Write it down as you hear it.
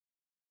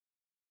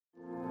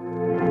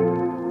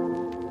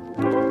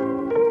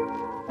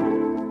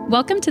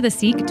Welcome to the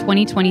SEEK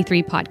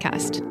 2023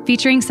 podcast,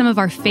 featuring some of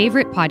our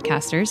favorite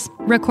podcasters,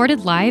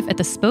 recorded live at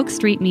the Spoke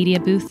Street Media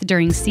booth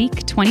during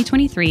SEEK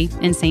 2023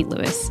 in St.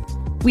 Louis.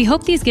 We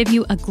hope these give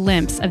you a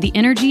glimpse of the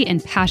energy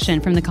and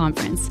passion from the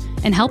conference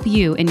and help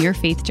you in your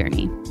faith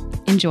journey.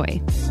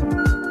 Enjoy.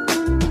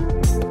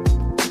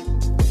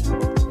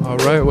 All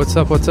right, what's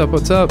up? Poco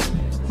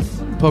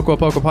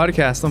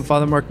podcast. I'm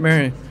Father Mark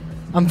Mary.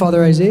 I'm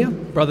Father Isaiah.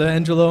 Brother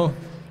Angelo.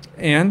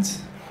 And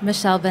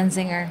Michelle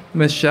Benzinger.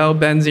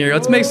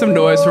 Let's make some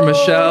noise for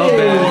Michelle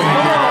Benzinger.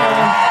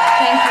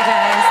 Thank you,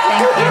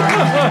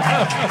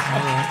 guys.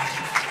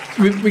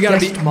 Thank you. We gotta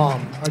Guest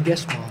mom. Our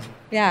guest mom.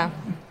 Yeah,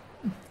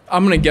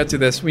 I'm gonna get to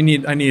this. I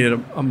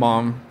needed a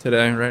mom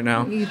today, right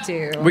now. you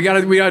do. We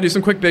gotta do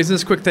some quick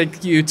business. Quick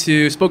thank you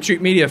to Spoke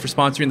Street Media for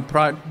sponsoring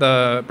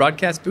the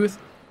broadcast booth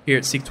here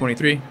at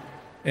SEEK23.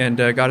 And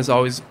God is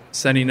always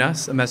sending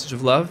us a message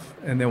of love,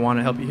 and they want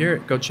to help you hear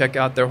it. Go check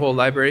out their whole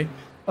library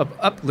of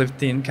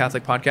uplifting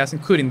Catholic podcasts,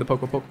 including the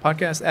Poco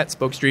podcast at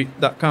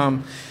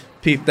spokestreet.com.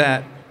 Peep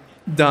that.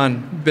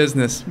 Done.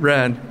 Business.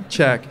 Read.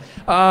 Check.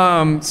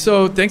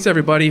 So thanks,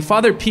 everybody.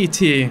 Father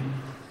PT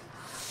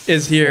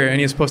is here,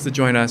 and he's supposed to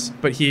join us,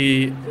 but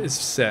he is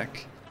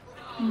sick.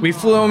 We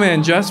flew him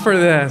in just for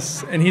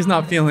this, and he's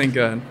not feeling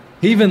good.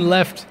 He even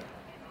left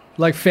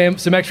like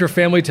some extra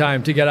family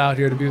time to get out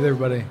here to be with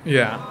everybody.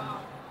 Yeah.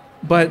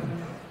 But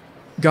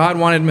God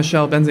wanted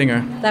Michelle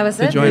Benzinger That was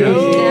to it? join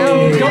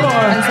us. Come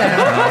on.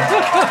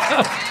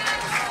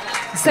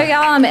 So,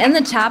 y'all, I'm in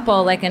the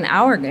chapel like an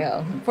hour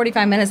ago,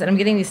 45 minutes, and I'm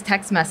getting these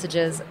text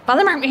messages.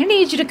 Father Mark, I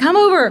need you to come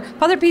over.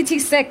 Father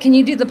PT's sick. Can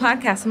you do the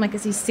podcast? I'm like,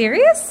 is he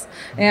serious?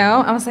 You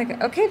know, I was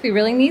like, okay, if he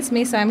really needs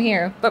me, so I'm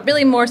here. But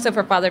really more so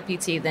for Father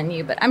PT than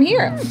you, but I'm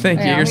here. Thank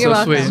you. You're so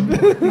welcome.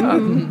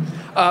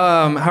 sweet.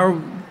 How are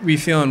we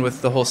feeling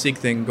with the whole SEEK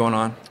thing going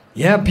on?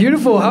 Yeah,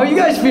 beautiful. How are you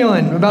guys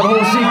feeling about the whole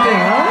SEEK thing,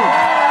 huh?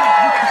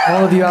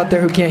 All of you out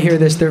there who can't hear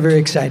this, they're very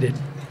excited.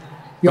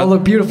 Y'all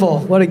look beautiful.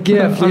 What a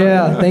gift.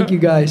 Yeah, thank you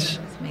guys.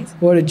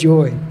 What a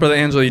joy. Brother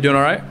Angelo, you doing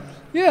all right?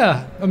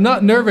 Yeah, I'm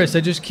not nervous. I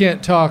just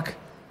can't talk.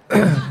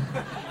 This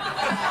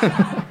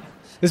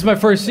is my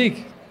first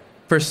SEEK.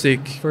 First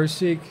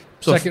SEEK.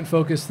 So- Second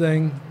focus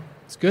thing.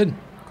 It's good.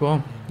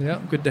 Cool. Yeah.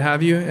 Good to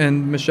have you.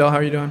 And Michelle, how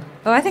are you doing?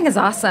 Oh, I think it's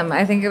awesome.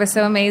 I think it was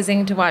so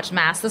amazing to watch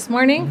Mass this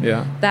morning.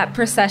 Yeah. That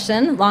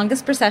procession,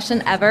 longest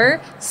procession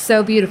ever,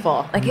 so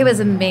beautiful. Like, it was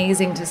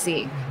amazing to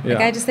see. Yeah.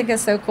 Like, I just think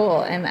it's so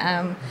cool.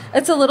 And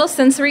it's a little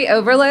sensory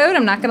overload,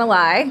 I'm not going to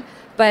lie.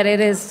 But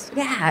it is,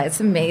 yeah, it's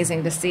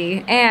amazing to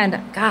see.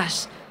 And,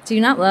 gosh, do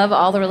you not love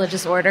all the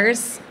religious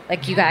orders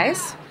like you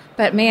guys?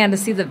 But, man, to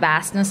see the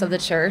vastness of the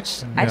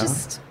church,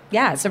 it's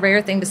a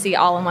rare thing to see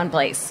all in one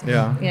place.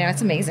 Yeah. You know,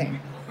 it's amazing.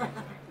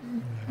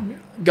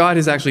 God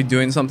is actually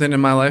doing something in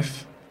my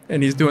life,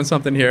 and he's doing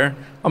something here.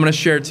 I'm going to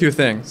share two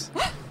things.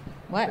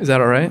 What? Is that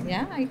all right?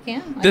 Yeah, I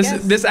can. I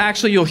guess. This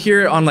actually, you'll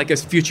hear it on like a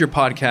future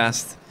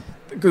podcast,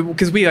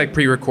 because we like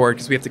pre-record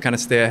because we have to kind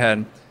of stay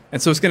ahead.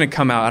 And so it's going to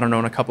come out, I don't know,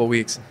 in a couple of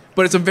weeks.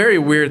 But it's a very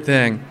weird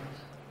thing.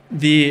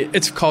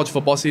 It's college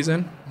football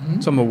season,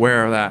 so I'm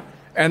aware of that.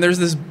 And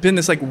there's been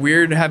this like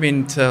weird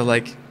having to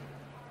like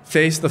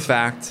face the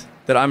fact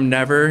that I'm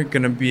never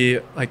going to be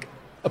like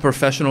a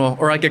professional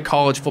or like a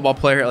college football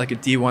player at like a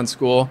D1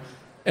 school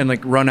and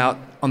like run out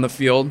on the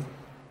field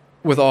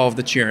with all of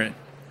the cheering.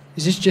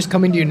 Is this just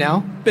coming to you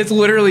now?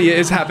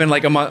 It's happened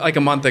like a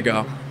month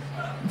ago.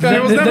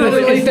 Better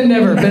late than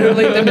never. Better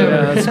late than never.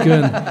 Yeah, that's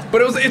good.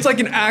 But it's like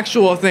an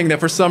actual thing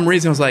that for some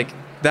reason I was like,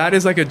 that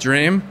is like a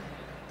dream.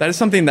 That is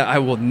something that I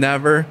will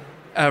never,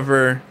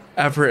 ever,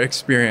 ever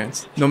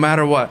experience, no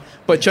matter what.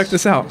 But check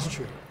this out. That's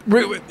true.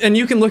 And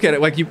you can look at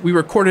it like we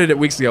recorded it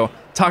weeks ago,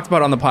 talked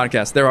about it on the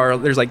podcast.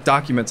 There's like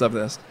documents of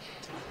this.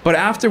 But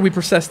after we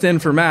processed in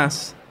for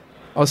Mass,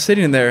 I was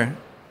sitting there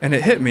and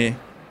it hit me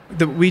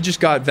that we just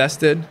got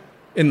vested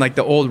in like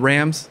the old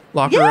Rams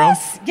locker room.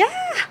 Yeah.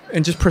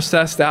 And just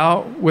processed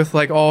out with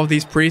like all of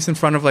these priests in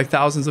front of like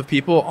thousands of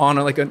people on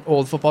like an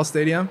old football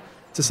stadium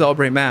to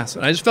celebrate Mass.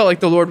 And I just felt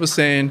like the Lord was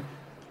saying,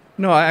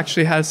 no, I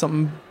actually had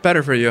something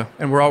better for you,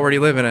 and we're already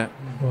living it.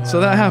 Wow.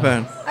 So that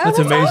happened. That's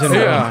amazing. Awesome.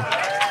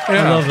 Yeah.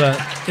 I love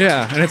that.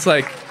 Yeah, and it's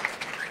like,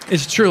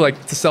 it's true,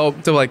 like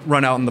to like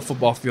run out in the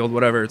football field,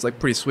 whatever. It's like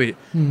pretty sweet.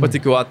 But to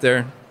go out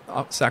there,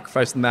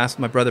 sacrifice the Mass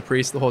with my brother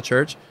priest, the whole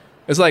church,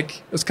 it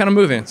was kind of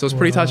moving. So it was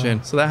pretty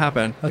touching. So that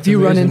happened. If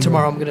you run in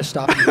tomorrow, I'm going to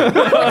stop you.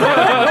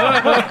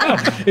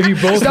 If you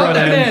both Stop run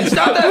that in. man.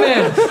 Stop that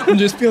man. And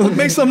just feel like,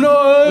 make some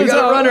noise. We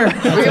got a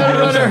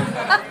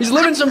runner. He's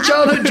living some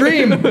childhood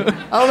dream. I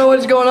don't know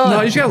what's going on.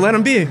 No, you just got to let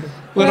him be.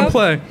 Let him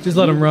play. Just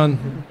let him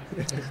run.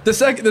 The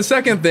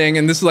second thing,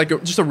 and this is like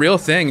just a real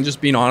thing,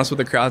 just being honest with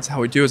the crowd,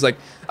 how we do, is like,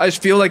 I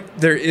just feel like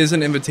there is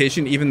an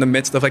invitation, even in the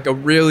midst of like a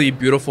really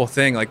beautiful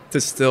thing, like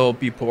to still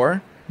be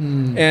poor.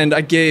 And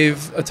I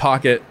gave a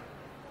talk at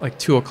like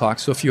 2:00,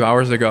 so a few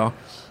hours ago.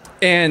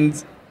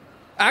 And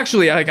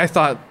actually, I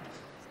thought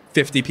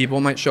 50 people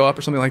might show up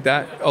or something like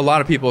that. A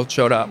lot of people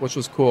showed up, which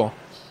was cool.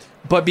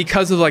 But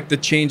because of like the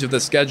change of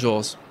the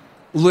schedules,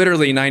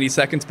 literally 90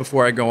 seconds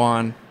before I go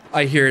on,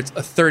 I hear it's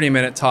a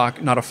 30-minute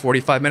talk, not a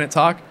 45-minute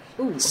talk.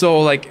 So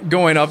like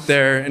going up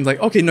there and like,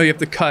 okay, no, you have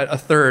to cut a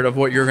third of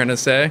what you're going to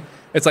say.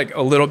 It's like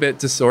a little bit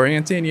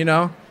disorienting, you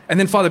know? And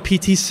then Father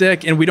PT's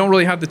sick and we don't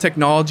really have the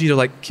technology to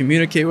like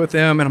communicate with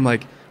him. And I'm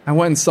like, I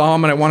went and saw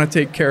him and I want to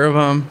take care of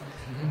him,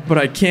 but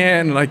I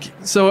can't. Like,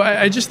 so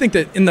I just think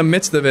that in the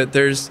midst of it,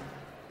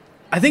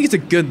 I think it's a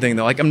good thing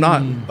though. Like I'm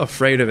not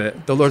afraid of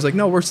it. The Lord's like,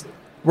 no, we're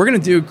going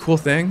to do cool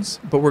things,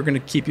 but we're going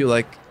to keep you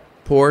like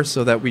poor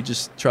so that we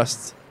just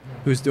trust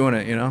who's doing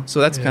it, you know? So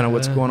that's kind of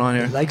what's going on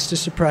here. He likes to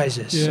surprise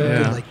us. So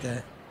good like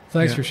that.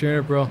 Thanks for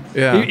sharing it, bro.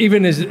 Yeah.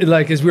 Even as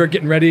we were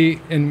getting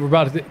ready and we're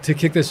about to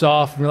kick this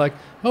off, and we're like,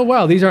 oh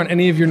wow, these aren't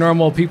any of your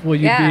normal people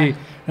you'd be.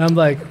 And I'm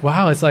like,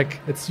 wow,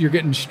 it's you're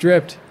getting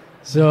stripped.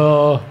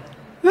 So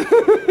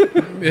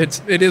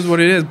it is what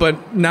it is.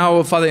 But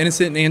now Father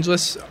Innocent and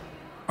Angelus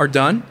are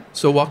done.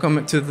 So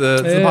welcome to the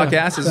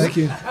podcast. Thank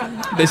you.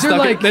 They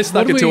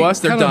stuck it to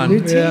us. They're done. New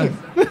team.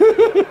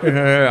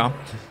 Yeah.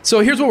 So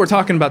here's what we're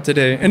talking about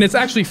today, and it's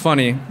actually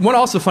funny. One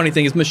also funny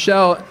thing is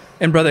Michelle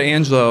and Brother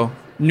Angelo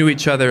knew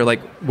each other like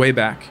way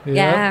back.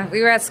 Yeah,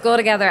 we were at school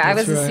together. I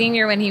was a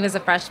senior when he was a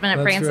freshman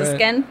at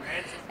Franciscan.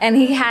 Right. And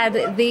he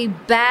had the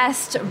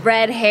best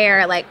red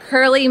hair, like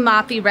curly,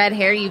 moppy red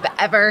hair you've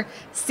ever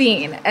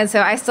seen. And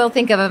so I still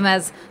think of him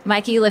as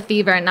Mikey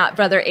Lefevre and not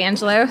Brother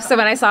Angelo. So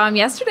when I saw him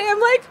yesterday, I'm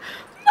like,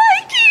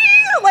 Mikey!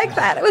 Like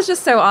that. It was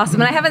just so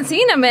awesome. And I haven't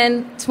seen him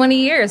in 20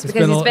 years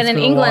because he's been in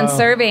England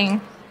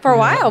serving for a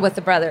while with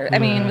the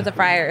with the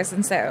friars.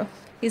 And so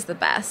he's the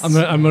best. I'm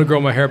gonna grow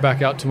my hair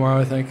back out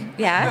tomorrow, I think.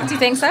 Yeah? Do you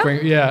think so?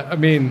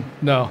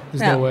 No,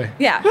 there's no way.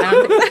 Yeah, I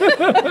don't think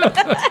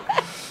so.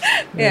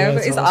 Yeah,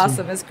 but he's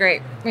awesome. It's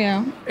great.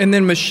 Yeah. And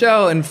then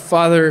Michelle and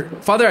Father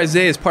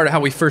Isaiah is part of how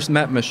we first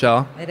met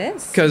Michelle. It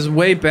is. Because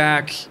way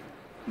back,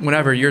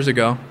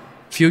 a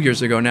few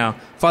years ago now,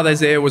 Father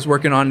Isaiah was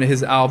working on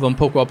his album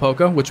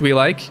Poco, which we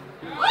like.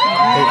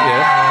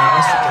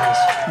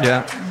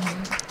 Yeah.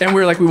 And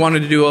we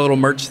wanted to do a little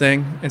merch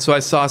thing. And so I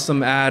saw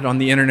some ad on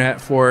the internet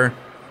for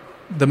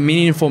the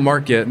Meaningful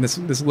Market, and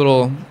this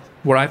little,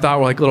 what I thought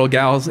were like little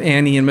gals,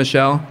 Annie and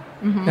Michelle.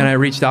 Mm-hmm. And I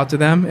reached out to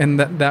them, and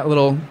that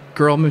little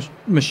girl,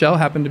 Michelle,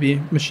 happened to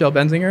be Michelle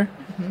Benzinger.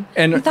 Mm-hmm.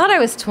 And he thought I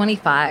was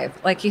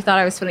 25. Like, he thought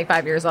I was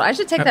 25 years old. I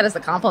should take that as a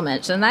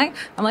compliment, shouldn't I?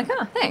 I'm like,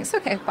 oh, thanks.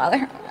 Okay,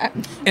 Father.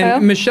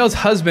 And Michelle's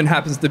husband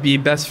happens to be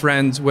best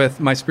friends with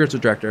my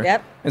spiritual director.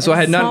 Yep. And so I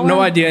had no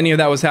idea any of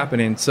that was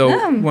happening.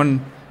 So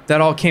when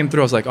that all came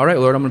through, I was like, all right,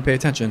 Lord, I'm going to pay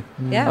attention.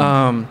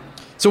 Yeah.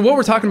 So what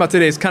we're talking about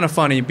today is kind of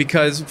funny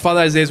because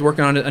Father Isaiah is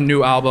working on a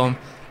new album.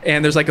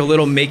 And there's like a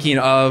little making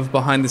of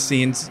behind the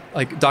scenes,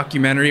 like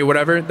documentary or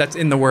whatever, that's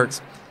in the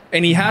works.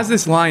 And he has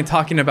this line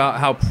talking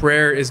about how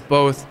prayer is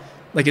both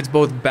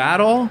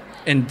battle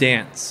and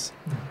dance.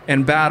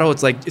 And battle,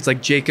 it's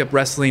like Jacob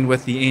wrestling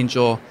with the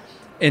angel,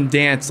 and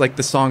dance, like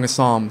the Song of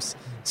Psalms.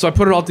 So I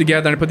put it all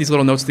together and I put these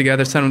little notes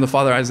together, sent them to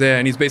Father Isaiah,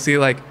 and he's basically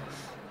like,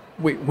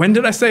 wait, when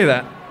did I say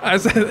that? I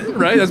said,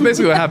 right? That's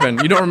basically what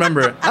happened. You don't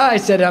remember it. I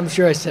said it. I'm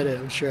sure I said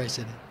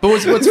it. But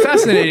what's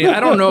fascinating, I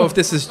don't know if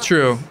this is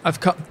true.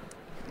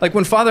 Like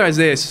when Father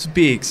Isaiah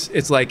speaks,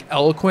 it's like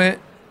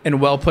eloquent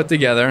and well put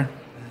together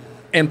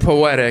and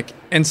poetic.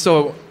 And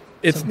so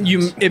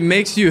it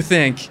makes you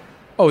think,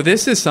 oh,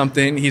 this is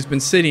something he's been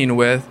sitting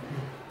with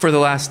for the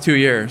last 2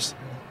 years.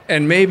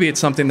 And maybe it's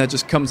something that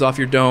just comes off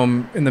your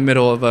dome in the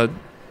middle of a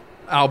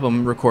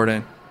album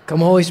recording.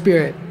 Come Holy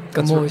Spirit.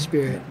 Holy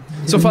Spirit.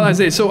 So Father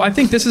Isaiah, so I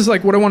think this is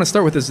like what I want to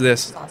start with is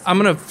this. I'm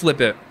going to flip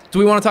it. Do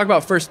we want to talk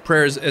about first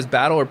prayers as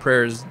battle or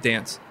prayers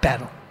dance?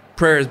 Battle.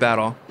 Prayer is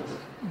battle.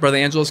 Brother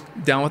Angelo's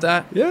down with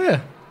that?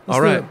 Yeah.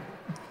 All right.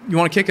 You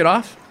want to kick it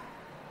off?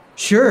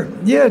 Sure.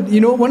 Yeah.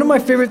 One of my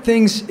favorite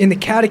things in the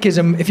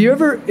Catechism, if you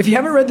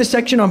haven't read the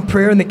section on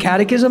prayer in the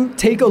Catechism,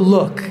 take a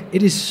look.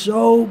 It is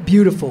so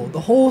beautiful. The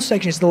whole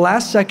section, it's the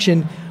last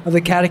section of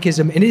the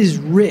Catechism, and it is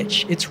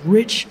rich. It's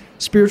rich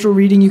spiritual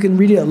reading. You can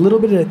read it a little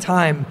bit at a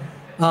time,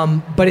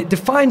 but it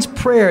defines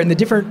prayer and the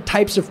different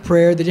types of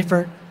prayer, the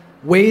different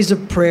ways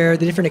of prayer,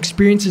 the different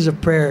experiences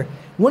of prayer.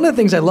 One of the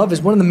things I love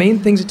is one of the main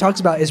things it talks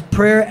about is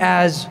prayer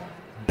as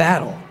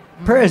battle.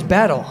 Prayer as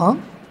battle, huh?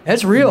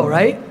 That's real,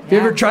 right? If you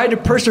ever tried to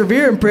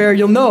persevere in prayer,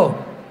 you'll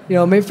know.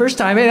 Maybe first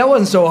time, hey, that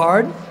wasn't so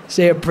hard.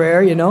 Say a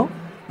prayer,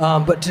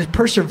 But to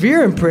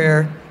persevere in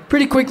prayer,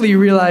 pretty quickly you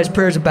realize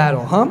prayer is a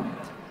battle, huh?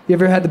 You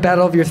ever had the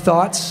battle of your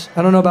thoughts?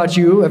 I don't know about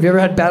you. Have you ever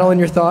had battle in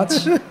your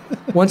thoughts?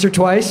 Once or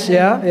twice?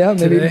 Yeah,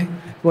 maybe today.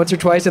 Once or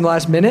twice in the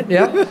last minute,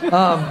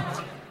 yeah.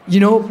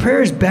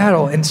 Prayer is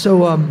battle. And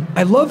so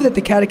I love that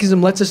the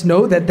Catechism lets us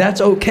know that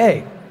that's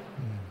okay.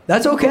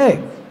 That's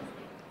okay.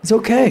 It's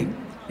okay.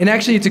 And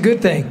actually, it's a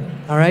good thing.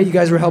 All right? You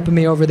guys were helping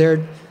me over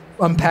there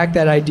unpack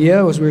that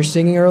idea as we were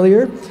singing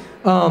earlier.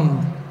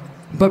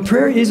 But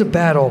prayer is a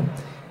battle.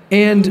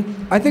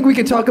 And I think we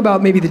could talk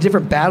about maybe the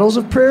different battles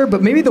of prayer,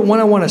 but maybe the one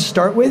I want to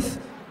start with,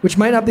 which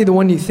might not be the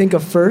one you think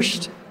of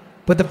first,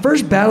 but the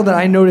first battle that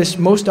I notice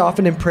most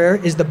often in prayer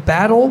is the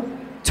battle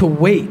to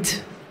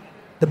wait.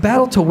 The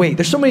battle to wait.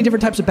 There's so many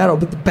different types of battle,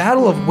 but the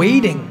battle of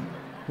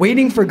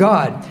waiting for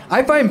God.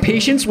 I find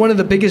patience one of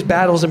the biggest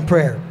battles in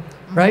prayer.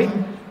 right?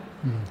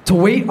 To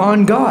wait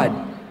on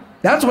God.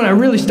 That's when I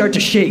really start to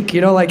shake.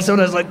 Like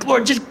sometimes like,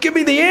 Lord, just give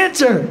me the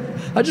answer.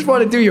 I just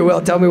want to do your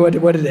will. Tell me what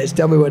it is.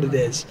 Tell me what it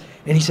is.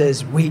 And he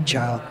says, wait,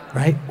 child,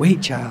 right?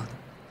 Wait, child.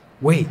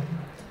 Wait.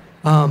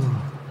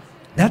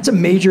 That's a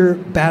major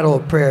battle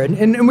of prayer.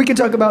 And we can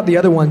talk about the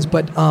other ones,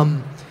 but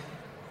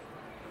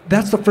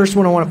that's the first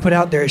one I want to put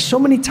out there. So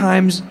many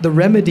times the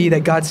remedy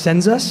that God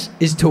sends us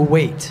is to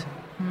wait.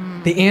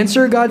 The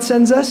answer God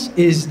sends us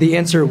is the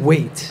answer,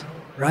 wait,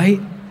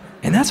 right?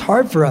 And that's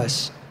hard for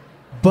us.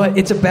 But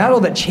it's a battle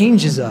that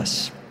changes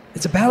us.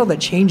 It's a battle that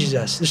changes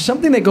us. There's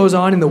something that goes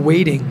on in the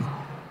waiting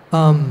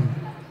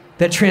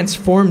that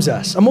transforms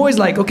us. I'm always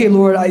like, okay,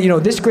 Lord,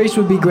 this grace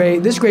would be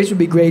great. This grace would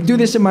be great. Do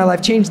this in my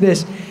life. Change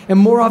this. And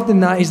more often than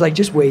not, he's like,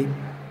 just wait.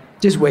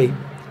 Just wait.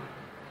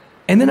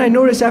 And then I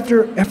notice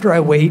after I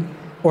wait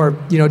or,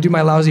 do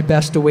my lousy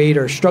best to wait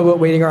or struggle at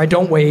waiting or I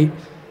don't wait,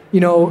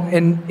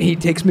 and he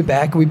takes me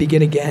back and we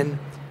begin again.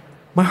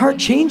 My heart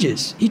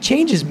changes. He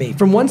changes me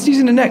from one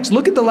season to next.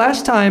 Look at the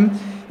last time,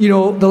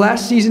 the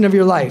last season of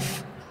your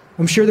life.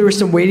 I'm sure there was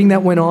some waiting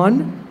that went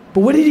on,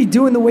 but what did he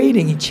do in the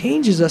waiting? He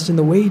changes us in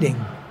the waiting.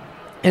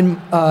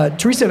 And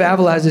Teresa of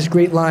Avila has this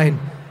great line,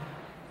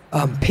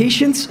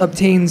 patience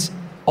obtains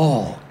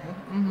all.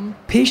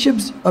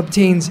 Patience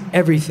obtains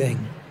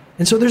everything.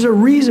 And so there's a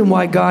reason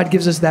why God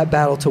gives us that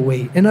battle to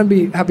wait. And I'd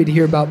be happy to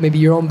hear about maybe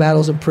your own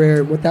battles of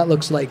prayer and what that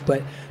looks like.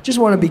 But just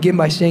want to begin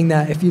by saying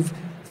that if you've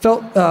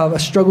felt a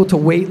struggle to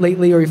wait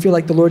lately or you feel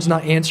like the Lord's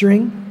not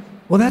answering,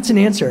 well, that's an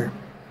answer.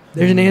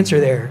 There's an answer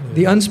there.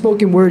 The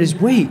unspoken word is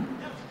wait.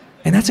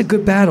 And that's a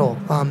good battle.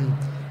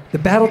 The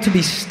battle to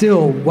be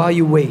still while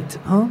you wait.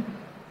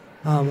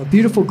 A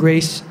beautiful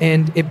grace,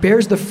 and it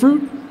bears the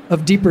fruit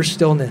of deeper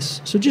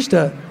stillness. So just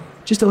to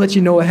let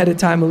you know ahead of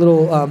time, a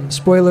little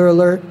spoiler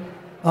alert.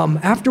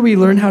 After we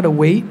learn how to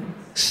wait,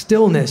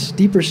 stillness,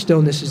 deeper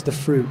stillness is the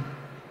fruit.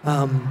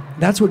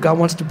 That's what God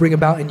wants to bring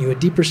about in you, a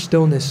deeper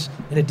stillness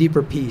and a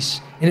deeper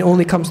peace. And it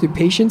only comes through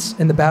patience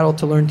and the battle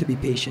to learn to be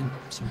patient.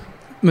 So.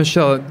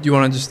 Michelle, do you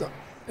want to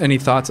any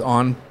thoughts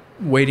on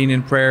waiting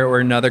in prayer or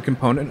another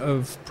component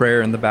of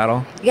prayer in the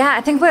battle? Yeah,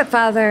 I think what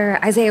Father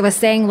Isaiah was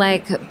saying,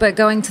 but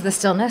going to the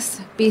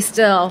stillness, be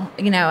still,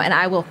 and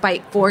I will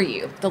fight for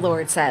you, the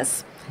Lord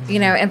says.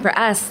 And for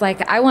us,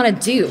 I want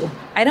to do.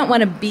 I don't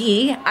want to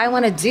be, I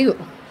want to do.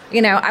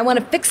 I want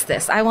to fix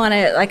this. I want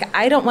to,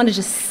 I don't want to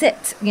just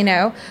sit,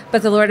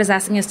 but the Lord is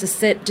asking us to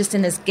sit just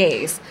in his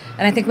gaze.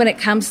 And I think when it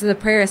comes to the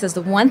prayer, it says,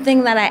 the one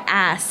thing that I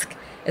ask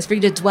is for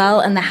you to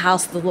dwell in the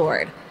house of the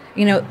Lord.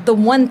 The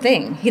one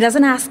thing. He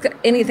doesn't ask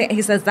anything.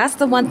 He says, that's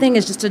the one thing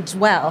is just to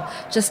dwell,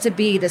 just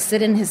to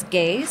sit in his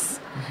gaze.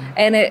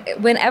 And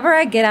whenever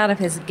I get out of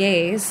his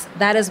gaze,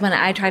 that is when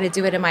I try to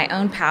do it in my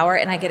own power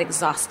and I get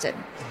exhausted.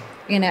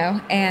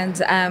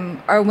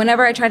 Or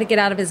whenever I try to get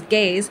out of his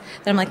gaze,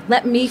 then I'm like,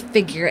 let me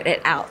figure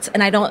it out.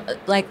 And I don't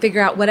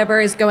figure out whatever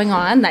is going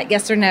on, that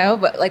yes or no,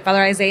 but like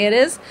Father Isaiah it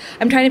is.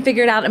 I'm trying to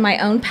figure it out in my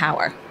own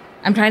power.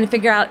 I'm trying to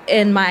figure out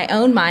in my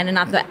own mind and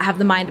not have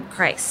the mind of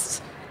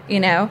Christ,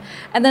 And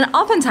then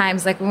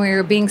oftentimes, when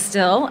we're being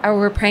still or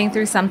we're praying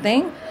through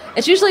something,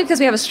 it's usually because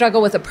we have a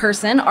struggle with a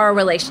person or a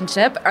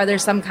relationship or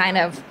there's some kind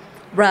of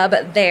rub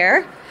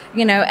there.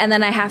 And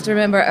then I have to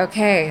remember,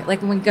 okay,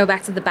 when we go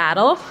back to the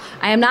battle,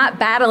 I am not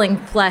battling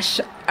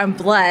flesh and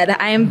blood.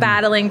 I am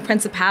battling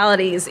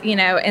principalities,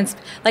 and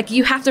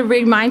you have to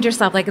remind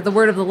yourself, the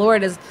word of the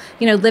Lord is,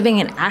 living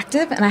and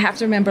active. And I have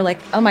to remember,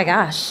 oh my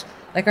gosh,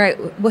 all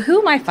right, well,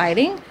 who am I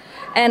fighting?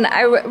 And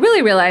I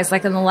really realized,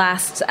 in the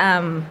last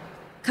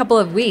couple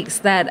of weeks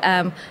that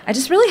I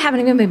just really haven't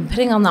even been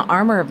putting on the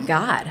armor of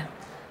God.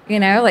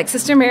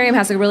 Sister Miriam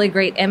has a really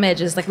great image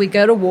is we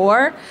go to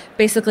war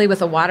basically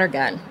with a water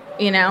gun,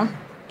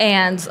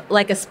 and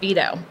a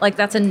Speedo.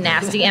 That's a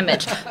nasty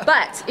image.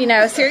 But,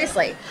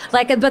 seriously,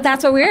 but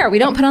that's what we are. We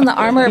don't put on the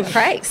armor of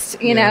Christ,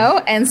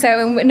 and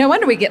so no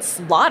wonder we get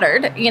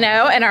slaughtered,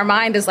 and our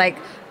mind is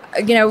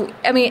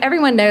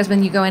everyone knows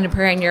when you go into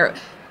prayer and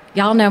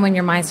y'all know when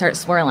your mind starts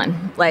swirling,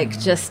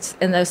 just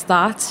in those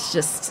thoughts,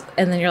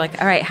 and then you're all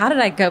right, how did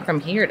I go from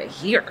here to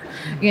here,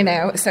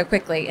 so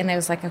quickly? And it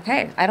was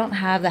okay, I don't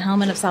have the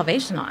helmet of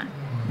salvation on.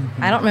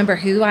 I don't remember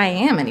who I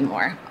am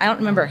anymore. I don't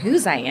remember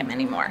whose I am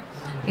anymore,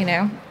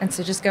 And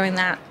so just going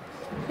that,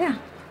 yeah.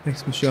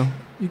 Thanks, Michelle.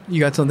 You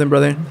got something,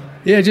 brother?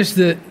 Yeah, just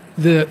in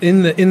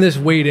this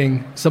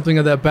waiting, something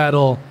of that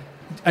battle,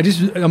 I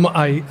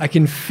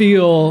can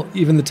feel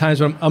even the times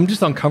when I'm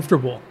just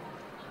uncomfortable.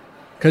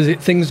 Because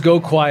things go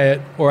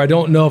quiet, or I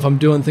don't know if I'm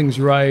doing things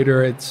right,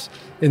 or it's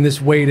in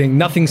this waiting.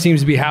 Nothing seems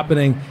to be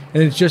happening,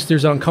 and it's just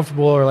there's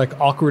uncomfortable or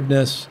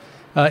awkwardness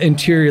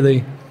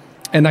interiorly.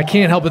 And I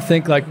can't help but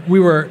think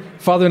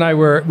Father and I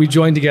we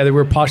joined together, we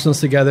were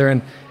postulates together,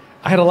 and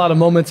I had a lot of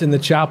moments in the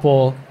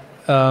chapel,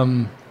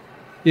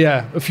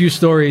 a few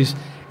stories,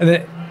 and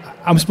then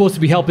I'm supposed to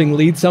be helping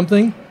lead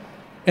something,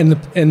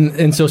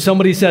 and so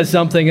somebody says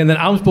something, and then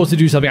I'm supposed to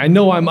do something. I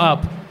know I'm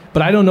up,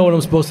 but I don't know what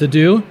I'm supposed to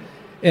do.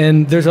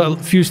 And there's a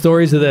few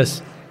stories of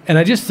this. And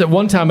at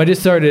one time,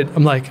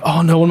 I'm like,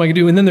 oh no, what am I gonna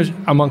do? And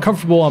then I'm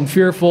uncomfortable, I'm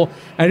fearful.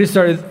 And I just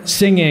started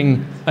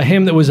singing a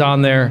hymn that was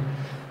on there,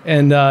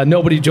 and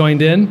nobody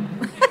joined in.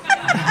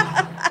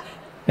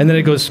 And then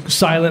it goes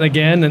silent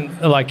again, and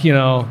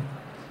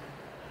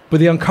but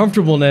the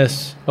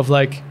uncomfortableness of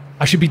like,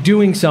 I should be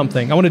doing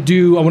something. I want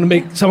to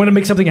make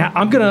something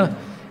happen.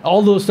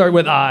 All those start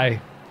with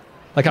I.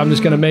 Like, I'm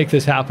just gonna make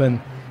this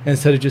happen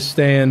instead of just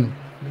staying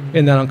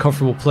in that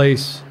uncomfortable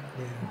place.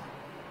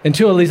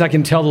 Until at least I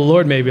can tell the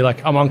Lord maybe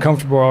like I'm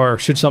uncomfortable, or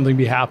should something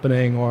be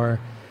happening,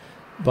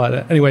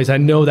 but anyways, I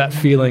know that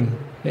feeling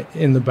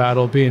in the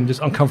battle, being just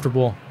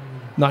uncomfortable,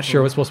 not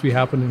sure what's supposed to be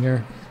happening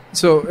here.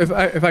 So if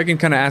I can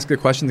kind of ask a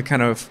question to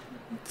kind of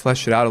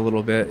flesh it out a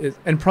little bit,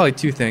 and probably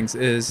two things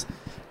is,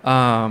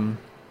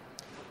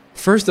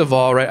 first of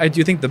all, right, I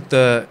do think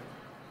because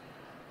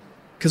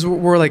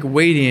we're like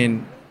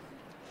waiting,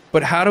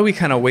 but how do we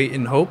kind of wait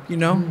in hope,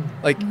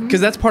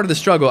 because that's part of the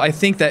struggle. I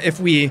think that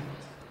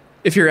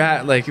if you're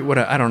at like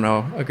I don't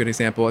know, a good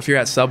example, if you're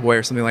at Subway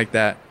or something like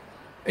that,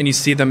 and you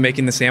see them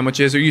making the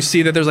sandwiches, or you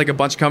see that there's like a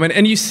bunch coming,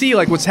 and you see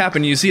like what's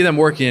happening, you see them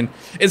working,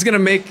 it's gonna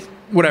make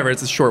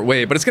it's a short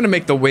wait, but it's gonna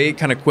make the wait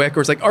kind of quick. Or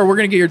it's like, oh, we're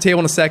gonna get your table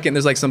in a second.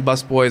 There's like some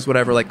bus boys,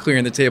 whatever, like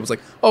clearing the table. It's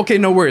like, okay,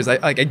 no worries.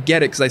 I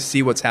get it because I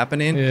see what's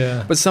happening.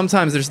 Yeah. But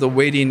sometimes there's the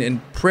waiting in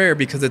prayer,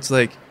 because it's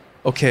like,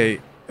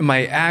 okay, am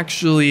I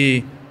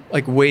actually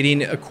like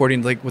waiting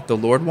according to like what the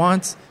Lord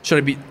wants?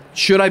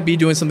 Should I be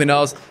doing something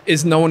else?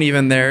 Is no one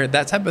even there?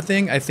 That type of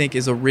thing, I think,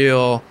 is a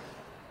real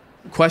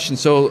question.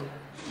 So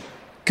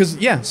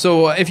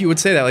if you would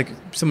say that, like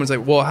someone's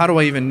like, well, how do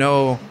I even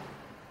know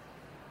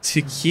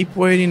to keep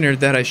waiting, or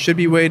that I should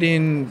be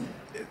waiting?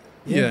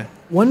 Yeah.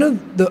 One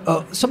of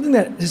the something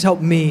that has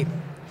helped me,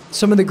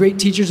 some of the great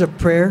teachers of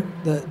prayer,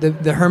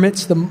 the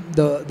hermits,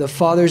 the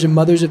fathers and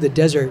mothers of the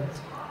desert,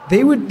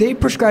 they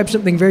prescribe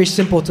something very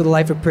simple to the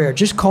life of prayer,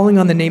 just calling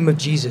on the name of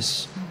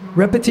Jesus.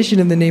 Repetition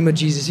of the name of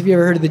Jesus. Have you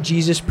ever heard of the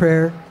Jesus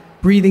prayer?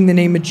 Breathing the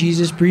name of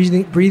Jesus,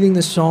 breathing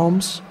the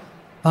Psalms.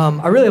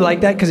 I really like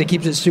that because it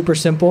keeps it super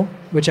simple,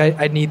 which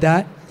I need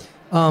that.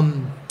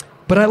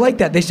 But I like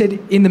that. They said,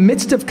 in the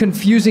midst of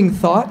confusing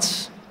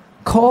thoughts,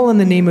 call on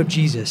the name of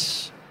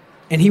Jesus,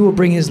 and he will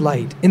bring his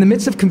light. In the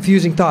midst of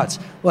confusing thoughts.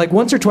 Like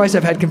once or twice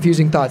I've had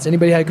confusing thoughts.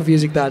 Anybody had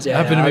confusing thoughts?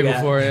 Yeah, happened to me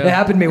before, yeah. It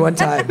happened to me one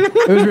time.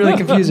 It was really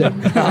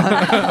confusing.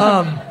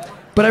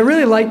 But I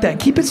really like that.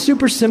 Keep it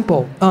super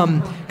simple.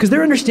 Because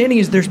their understanding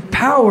is there's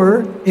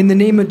power in the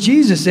name of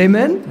Jesus.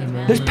 Amen?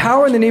 Amen? There's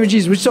power in the name of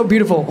Jesus, which is so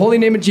beautiful. Holy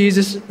name of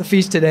Jesus, the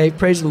feast today.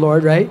 Praise the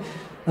Lord, right?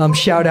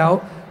 Shout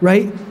out,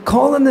 right?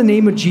 Call on the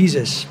name of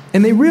Jesus.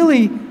 And they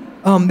really,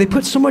 they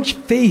put so much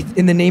faith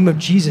in the name of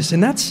Jesus.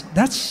 And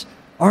that's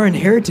our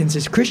inheritance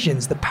as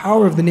Christians, the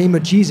power of the name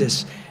of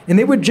Jesus. And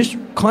they would just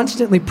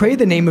constantly pray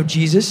the name of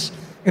Jesus.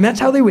 And that's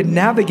how they would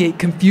navigate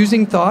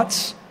confusing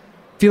thoughts,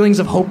 feelings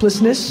of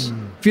hopelessness,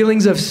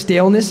 feelings of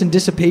staleness and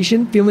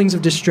dissipation, feelings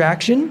of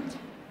distraction.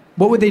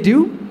 What would they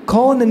do?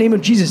 Call on the name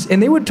of Jesus.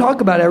 And they would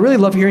talk about it. I really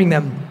love hearing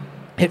them.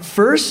 At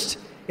first,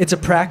 it's a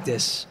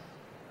practice.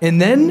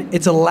 And then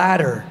it's a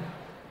ladder.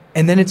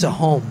 And then it's a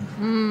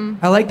home.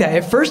 I like that.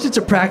 At first, it's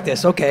a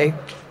practice. Okay.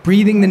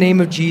 Breathing the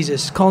name of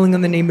Jesus, calling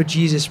on the name of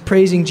Jesus,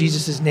 praising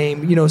Jesus'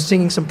 name,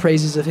 singing some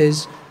praises of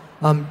his.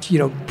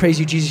 Praise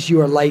you, Jesus,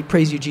 you are light.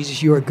 Praise you,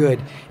 Jesus, you are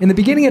good. In the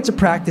beginning, it's a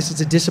practice.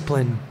 It's a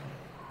discipline.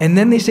 And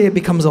then they say it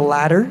becomes a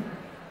ladder.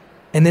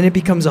 And then it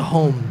becomes a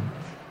home.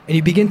 And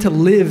you begin to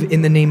live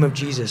in the name of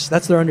Jesus.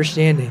 That's their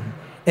understanding.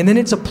 And then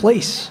it's a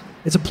place.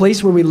 It's a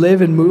place where we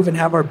live and move and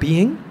have our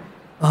being.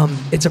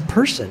 It's a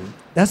person.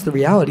 That's the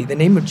reality. The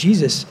name of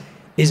Jesus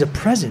is a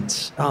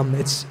presence.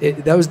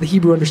 That was the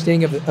Hebrew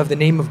understanding of the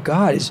name of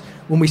God, is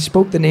when we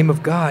spoke the name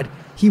of God,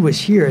 he was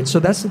here. And so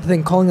that's the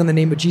thing, calling on the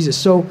name of Jesus.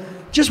 So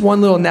just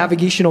one little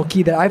navigational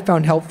key that I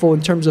found helpful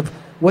in terms of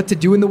what to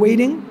do in the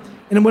waiting.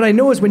 And what I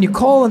notice is when you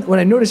call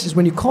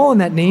on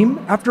that name,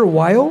 after a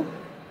while,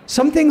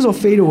 some things will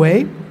fade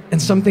away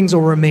and some things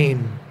will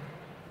remain.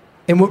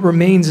 And what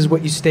remains is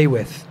what you stay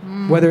with.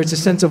 Whether it's a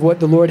sense of what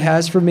the Lord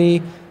has for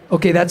me,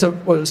 okay, that's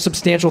a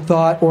substantial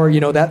thought, or,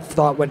 that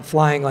thought went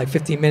flying like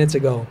 15 minutes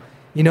ago.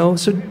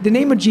 So the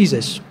name of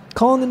Jesus,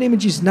 call on the name of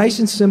Jesus, nice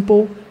and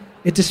simple.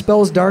 It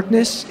dispels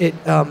darkness. It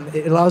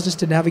allows us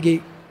to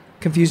navigate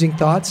confusing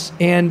thoughts,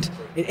 and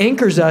it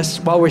anchors us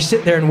while we're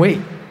sitting there and wait.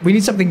 We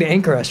need something to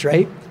anchor us,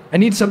 right? I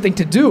need something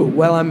to do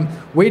while I'm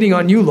waiting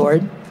on you,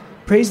 Lord.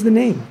 Praise the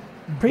name.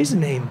 Praise the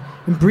name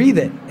and breathe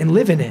it and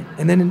live in it.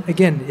 And then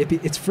again,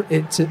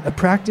 it's a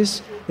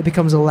practice. It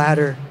becomes a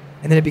ladder,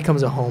 and then it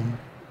becomes a home.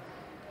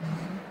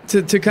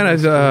 To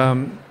kind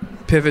of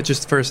pivot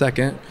just for a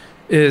second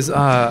is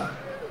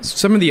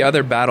some of the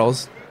other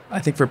battles, I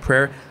think, for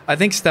prayer. I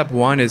think step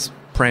one is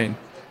praying.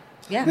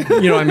 Yeah.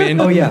 You know what I mean?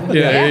 Oh, yeah.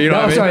 Yeah. You know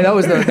what I mean? Sorry,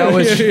 that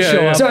was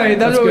show up. Sorry,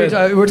 that's what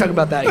we're talking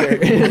about that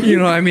here. You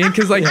know what I mean?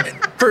 Because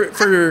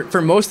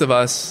for most of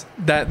us,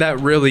 that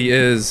really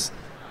is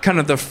kind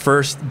of the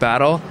first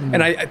battle.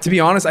 Mm-hmm. And to be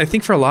honest, I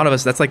think for a lot of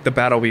us, that's like the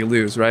battle we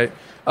lose, right?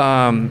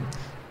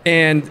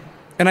 And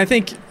And I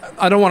think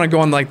I don't want to go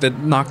on like the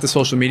knock the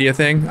social media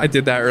thing. I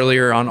did that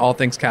earlier on All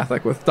Things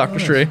Catholic with Dr.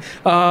 Shrey.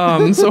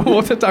 So we'll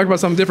have to talk about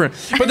something different.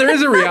 But there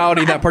is a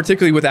reality that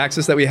particularly with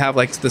access that we have,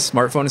 like the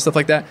smartphone and stuff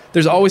like that,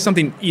 there's always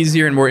something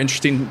easier and more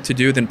interesting to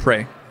do than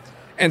pray.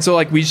 And so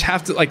like we just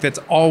have to, like, that's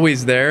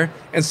always there.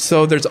 And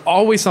so there's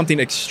always something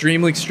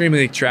extremely,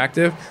 extremely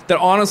attractive that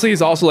honestly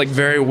is also like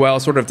very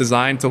well sort of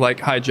designed to like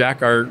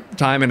hijack our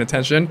time and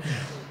attention.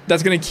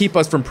 That's going to keep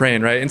us from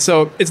praying, right? And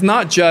so it's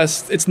not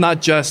just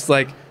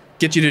like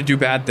get you to do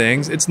bad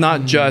things. It's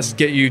not just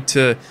get you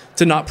to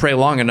not pray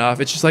long enough.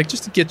 It's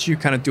just to get you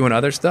kind of doing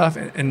other stuff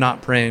and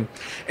not praying.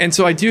 And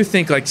so I do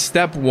think like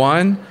step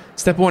one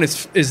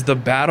is the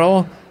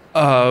battle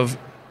of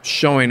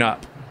showing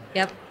up.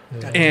 Yep.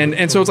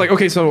 And so it's like,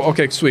 okay,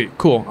 sweet,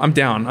 cool. I'm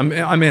down.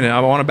 I'm in it.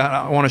 I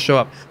want to show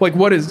up. Like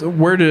what does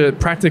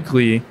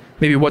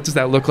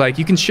that look like?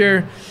 You can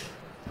share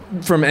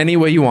from any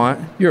way you want.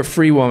 You're a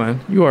free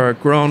woman. You are a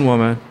grown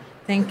woman.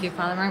 Thank you,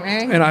 Father Mark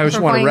Mary. And I just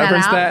want to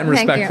reverence that and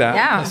respect that.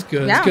 Yeah. That's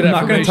good. Yeah. It's good. I'm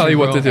not going to tell you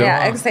what to do.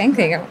 Yeah, thank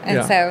you.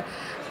 And so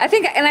I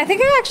think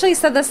I actually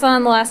said this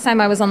on the last time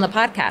I was on the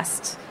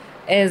podcast,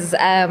 is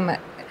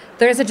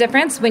there's a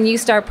difference when you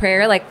start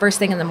prayer like first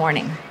thing in the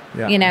morning.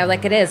 Yeah. You know,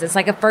 like it is. It's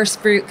like a first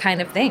fruit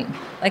kind of thing.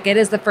 Like it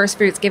is the first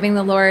fruits, giving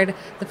the Lord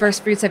the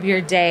first fruits of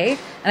your day.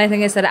 And I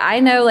think I said,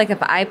 I know like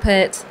if I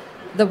put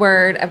the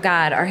word of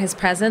God or his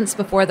presence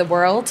before the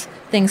world,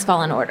 things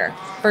fall in order.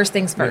 First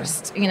things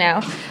first, you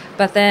know?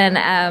 But then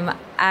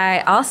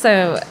I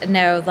also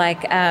know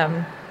like,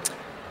 I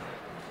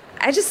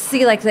just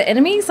see like the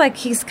enemy's like,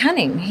 he's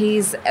cunning.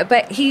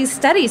 But he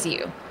studies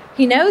you.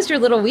 He knows your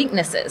little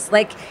weaknesses.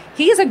 Like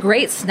he is a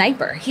great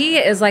sniper. He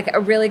is like a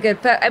really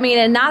good,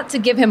 and not to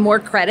give him more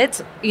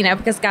credit, you know,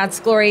 because God's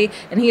glory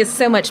and he is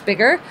so much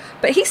bigger,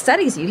 but he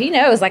studies you. He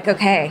knows like,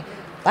 okay,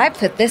 if I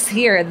put this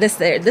here, this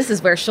there, this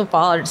is where she'll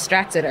fall or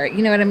distracted, or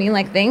you know what I mean?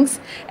 Like things.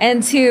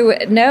 And to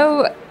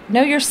know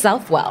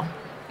yourself well,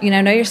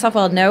 know yourself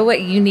well, know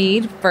what you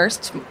need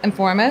first and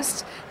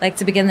foremost, like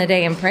to begin the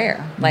day in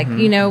prayer. Like,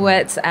 you know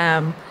what,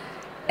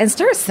 and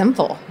start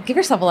simple. Give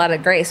yourself a lot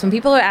of grace. When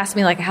people ask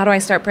me, like, how do I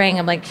start praying?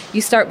 I'm like,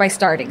 you start by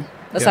starting.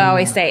 That's what I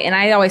always say. And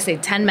I always say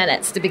 10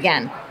 minutes to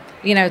begin.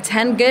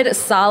 10 good,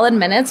 solid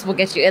minutes will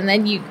get you. And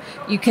then you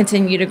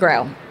continue to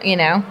grow,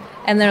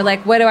 And they're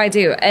like, what do I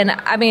do? And,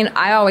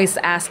 I always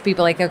ask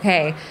people, like,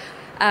 okay,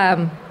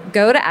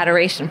 go to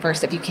adoration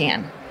first if you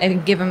can.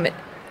 And give them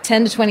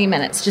 10 to 20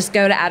 minutes. Just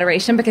go to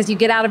adoration because you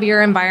get out of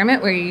your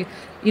environment where you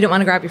don't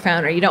want to grab your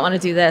phone or you don't want to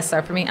do this.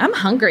 Or for me, I'm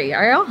hungry.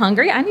 Are y'all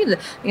hungry? I need to,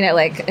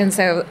 and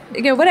so,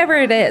 whatever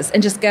it is,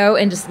 and just go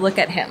and just look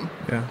at him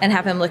and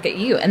have him look at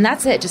you. And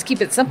that's it. Just keep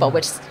it simple,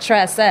 which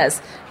Trez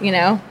says,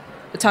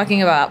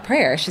 talking about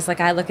prayer. She's like,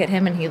 I look at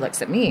him and he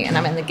looks at me and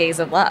I'm in the gaze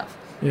of love.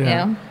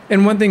 Yeah.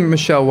 And one thing,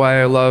 Michelle,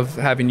 why I love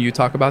having you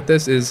talk about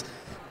this is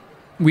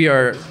we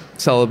are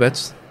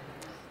celibates.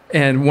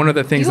 And one of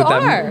the things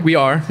that we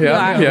are.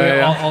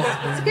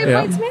 Yeah. It's a good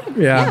point to make.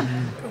 Yeah.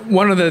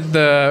 One of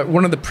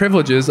the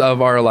privileges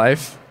of our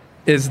life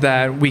is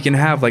that we can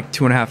have like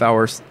 2.5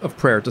 hours of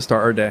prayer to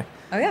start our day.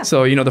 Oh yeah.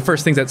 So the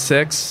first thing's at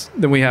 6,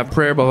 then we have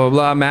prayer, blah blah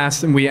blah,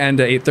 mass, and we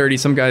end at 8:30.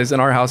 Some guys in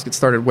our house get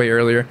started way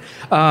earlier,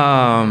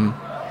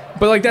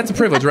 but like that's a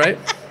privilege, right?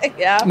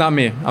 Yeah. Not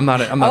me. I'm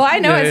not. Oh, I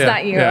know it's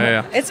not you.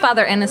 Yeah. It's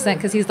Father Innocent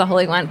because he's the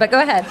Holy One. But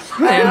go ahead.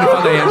 And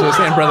Father Angelus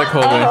and Brother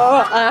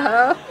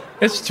Colby.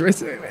 It's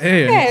it's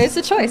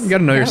a choice. You got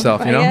to know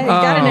yourself, Yeah, you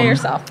got to know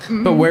yourself.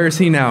 But where is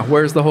he now?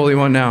 Where's the Holy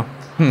One now?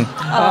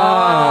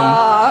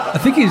 I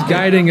think he's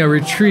guiding a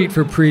retreat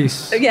for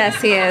priests.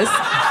 Yes, he is. Is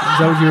that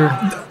what you're...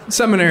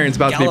 Seminarian's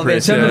about to be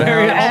priests.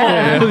 Seminary.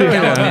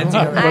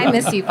 I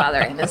miss you, Father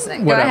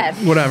Innocent. Go ahead.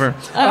 Whatever.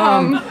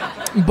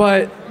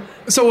 But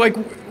so like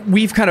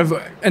we've kind of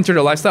entered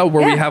a lifestyle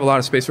where we have a lot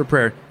of space for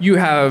prayer. You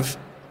have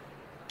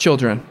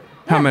children.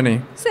 How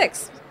many?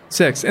 6.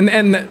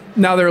 And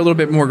now they're a little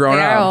bit more grown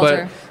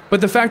up.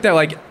 But the fact that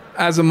like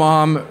as a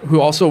mom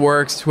who also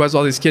works, who has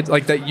all these kids,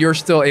 like that you're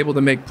still able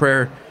to make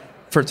prayer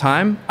for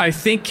time, I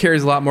think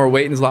carries a lot more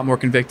weight and is a lot more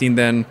convicting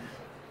than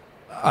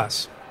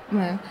us.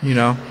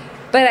 Yeah.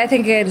 But I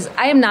think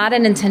I am not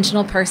an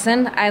intentional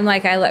person. I'm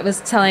like, I was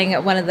telling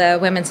one of the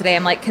women today,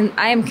 I'm like,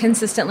 I am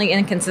consistently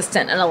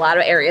inconsistent in a lot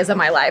of areas of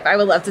my life. I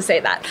would love to say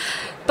that.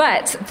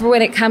 But for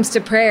when it comes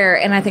to prayer,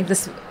 and I think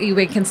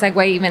we can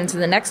segue even into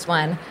the next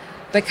one,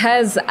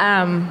 because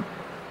I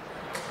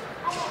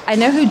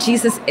know who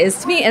Jesus is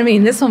to me. I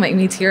mean, this will make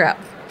me tear up.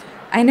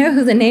 I know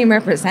who the name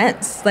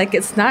represents. Like,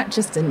 it's not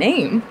just a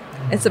name.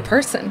 It's a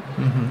person,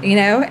 And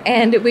I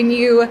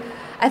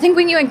think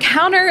when you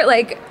encounter,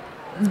 like,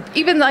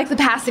 even like the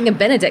passing of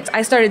Benedict,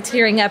 I started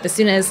tearing up as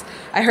soon as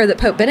I heard that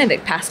Pope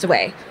Benedict passed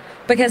away.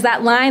 Because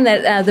that line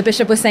that the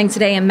bishop was saying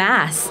today in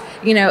Mass,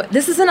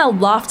 this isn't a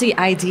lofty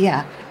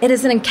idea. It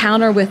is an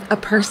encounter with a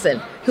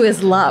person who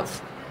is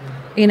love.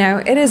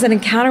 It is an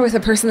encounter with a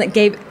person that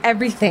gave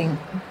everything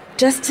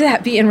just to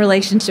be in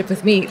relationship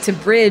with me, to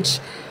bridge,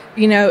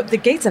 the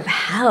gates of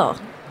hell,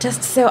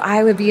 just so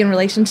I would be in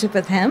relationship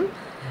with him,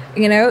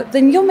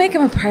 then you'll make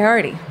him a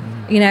priority,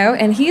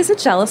 and he is a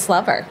jealous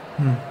lover.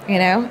 you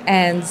know,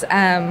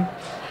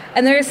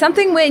 and there is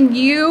something when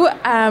you,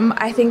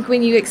 I think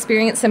when you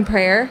experience in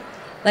prayer,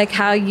 like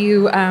how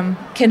you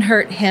can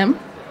hurt him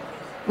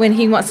when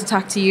he wants to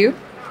talk to you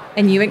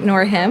and you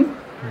ignore him.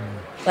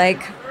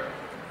 Like,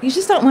 you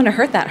just don't want to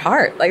hurt that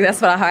heart. Like, that's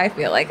how I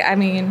feel. Like, I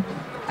mean,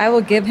 I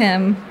will give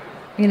him,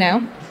 you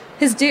know,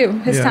 his due,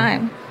 his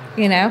time,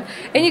 you know.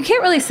 And you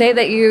can't really say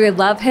that you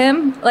love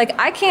him. Like,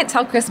 I can't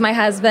tell Chris, my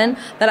husband,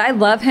 that I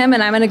love him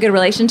and I'm in a good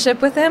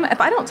relationship with him if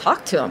I don't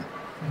talk to him.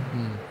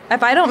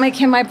 If I don't make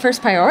him my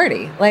first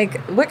priority. Like,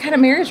 what kind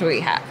of marriage will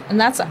we have?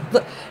 And that's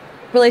the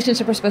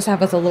relationship we're supposed to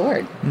have with the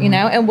Lord, you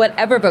know, and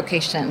whatever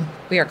vocation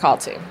we are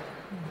called to.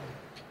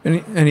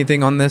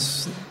 Anything on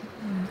this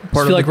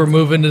part? I feel like we're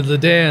moving to the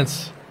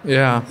dance.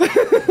 Yeah.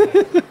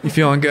 You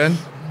feeling good? Do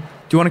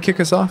you want to kick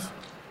us off?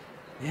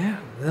 Yeah.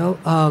 Well,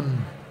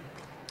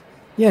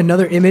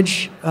 another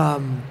image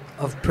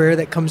of prayer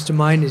that comes to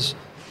mind is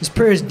this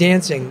prayer is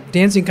dancing.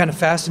 Dancing kind of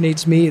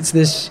fascinates me. It's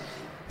this,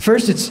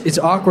 first it's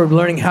awkward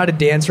learning how to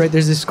dance, right?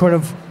 There's this kind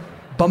of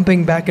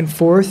bumping back and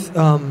forth,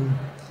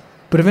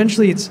 but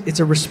eventually it's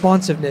a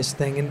responsiveness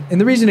thing. And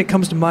the reason it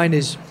comes to mind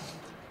is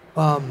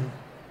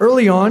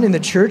early on in the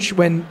church,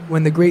 when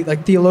the great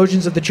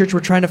theologians of the church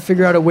were trying to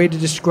figure out a way to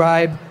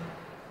describe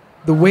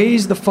the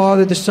ways the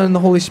Father, the Son, and the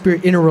Holy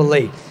Spirit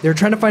interrelate. They were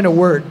trying to find a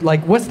word,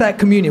 like, what's that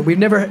communion? We've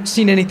never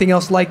seen anything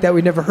else like that.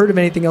 We've never heard of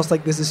anything else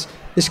like this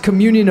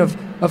communion of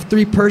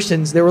three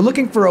persons. They were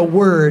looking for a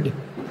word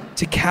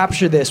to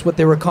capture this, what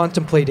they were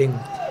contemplating.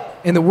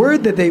 And the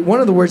word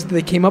one of the words that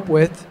they came up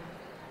with,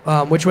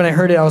 which when I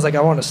heard it, I was like,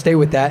 I want to stay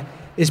with that,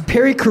 is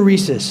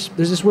perichoresis.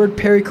 There's this word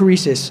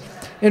perichoresis.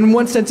 In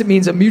one sense, it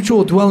means a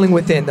mutual dwelling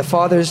within. The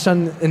Father,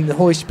 Son, and the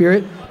Holy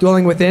Spirit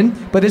dwelling within.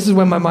 But this is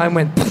when my mind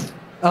went,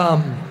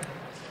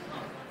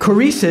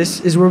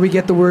 choresis is where we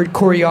get the word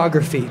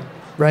choreography,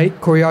 right?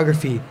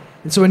 Choreography.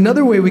 And so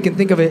another way we can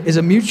think of it is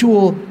a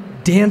mutual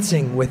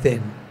dancing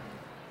within.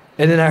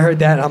 And then I heard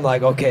that, and I'm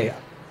like, okay,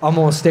 I'm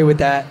going to stay with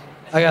that.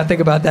 I got to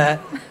think about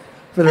that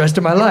for the rest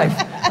of my life.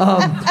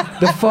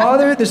 The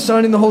Father, the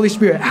Son, and the Holy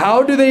Spirit.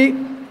 How do they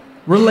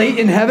relate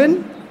in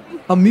heaven?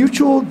 A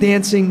mutual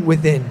dancing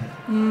within.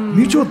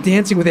 Mutual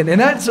dancing within. And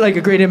that's like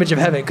a great image of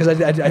heaven, because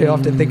I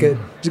often think there's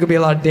going to be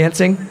a lot of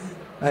dancing.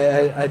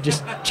 I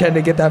just tend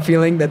to get that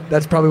feeling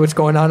that's probably what's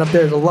going on up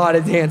there. There's a lot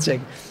of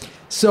dancing.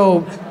 So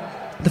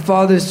the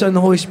Father, the Son, and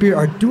the Holy Spirit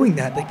are doing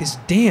that, like this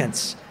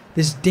dance.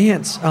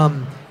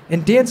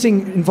 And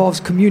dancing involves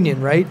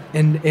communion, right?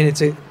 And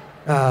it's a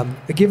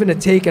give and a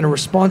take and a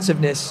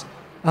responsiveness.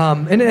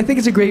 And I think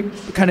it's a great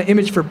kind of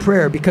image for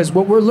prayer, because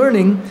what we're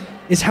learning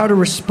is how to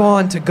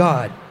respond to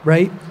God,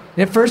 right? And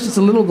at first it's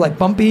a little like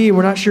bumpy.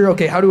 We're not sure,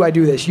 okay, how do I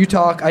do this? You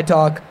talk, I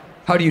talk.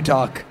 How do you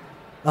talk?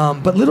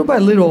 But little by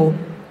little,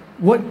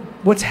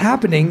 what's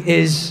happening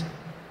is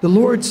the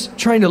Lord's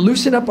trying to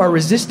loosen up our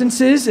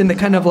resistances and the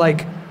kind of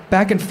like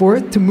back and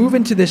forth to move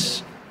into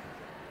this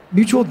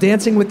mutual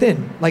dancing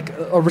within. Like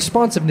a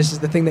responsiveness is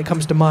the thing that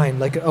comes to mind.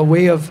 Like a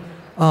way of,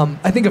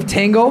 I think of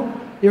tango.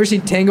 You ever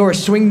seen tango or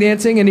swing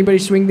dancing? Anybody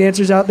swing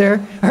dancers out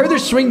there? I heard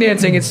there's swing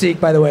dancing at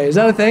SEEK, by the way. Is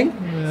that a thing?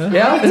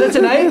 Yeah? Is that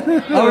tonight?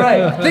 All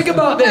right. Think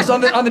about this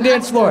on the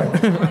dance floor.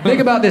 Think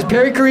about this.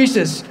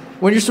 Perichoresis.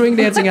 When you're swing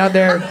dancing out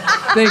there,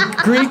 think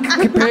Greek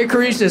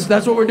perichoresis.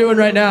 That's what we're doing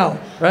right now,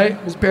 right?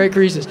 It's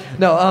perichoresis.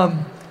 No,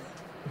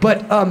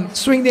 but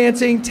swing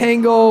dancing,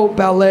 tango,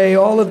 ballet,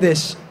 all of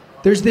this.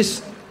 There's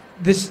this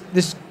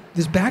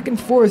back and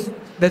forth.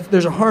 That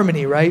there's a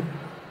harmony, right?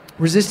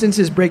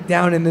 Resistances break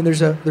down, and then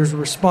there's a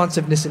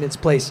responsiveness in its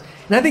place.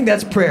 And I think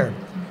that's prayer.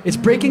 It's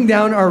breaking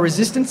down our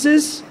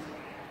resistances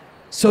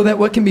so that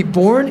what can be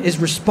born is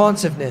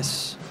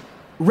responsiveness.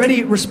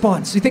 Ready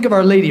response. You think of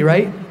Our Lady,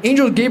 right?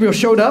 Angel Gabriel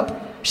showed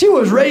up. She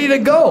was ready to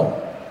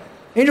go.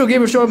 Angel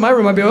Gabriel showed up in my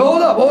room. I'd be like,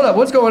 hold up.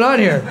 What's going on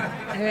here?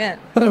 Amen.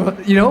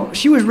 You know,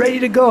 she was ready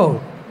to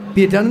go.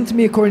 Be it done unto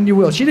me according to your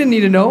will. She didn't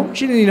need to know.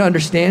 She didn't need to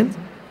understand.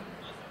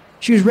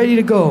 She was ready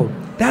to go.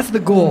 That's the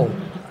goal.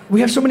 We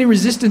have so many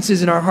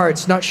resistances in our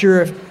hearts, not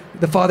sure if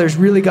the Father's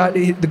really got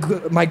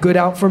my good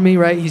out for me,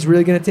 right? He's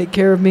really going to take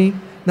care of me.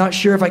 Not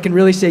sure if I can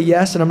really say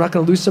yes and I'm not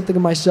going to lose something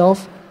of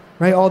myself,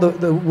 right? All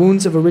the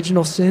wounds of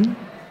original sin.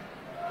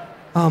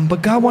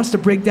 But God wants to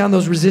break down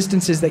those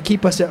resistances that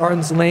keep us at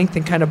arm's length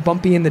and kind of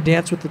bumpy in the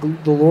dance with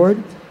the Lord.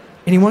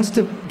 And he wants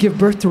to give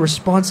birth to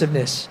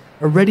responsiveness,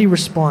 a ready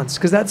response,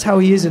 because that's how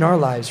he is in our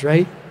lives,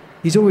 right?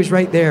 He's always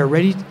right there,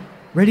 ready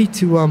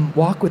to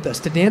walk with us,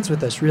 to dance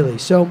with us, really.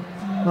 So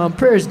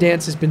prayer's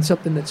dance has been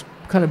something that's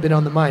kind of been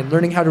on the mind,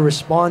 learning how to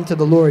respond to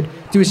the Lord,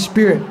 to his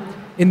Spirit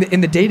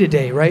in the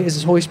day-to-day, right? As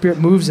his Holy Spirit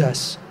moves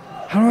us.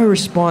 How do I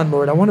respond,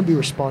 Lord? I want to be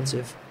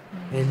responsive.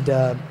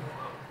 And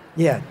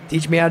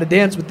teach me how to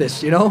dance with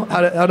this,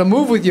 how to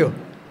move with you.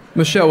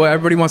 Michelle, what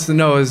everybody wants to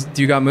know is,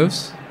 do you got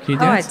moves? Can you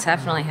dance? I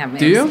definitely have moves.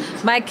 Do you?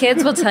 My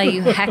kids will tell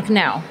you, heck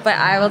no. But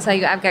I will tell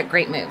you, I've got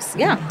great moves.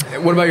 Yeah.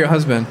 What about your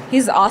husband?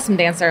 He's an awesome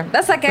dancer.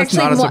 That's actually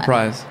not a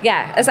surprise.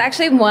 Yeah. It's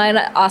actually one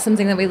awesome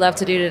thing that we love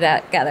to do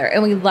together.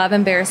 And we love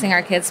embarrassing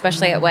our kids,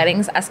 especially at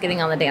weddings, us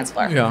getting on the dance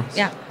floor. Yeah.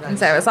 Yeah. Nice. And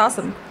so it's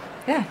awesome.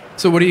 Yeah.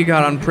 So what do you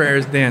got on prayer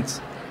as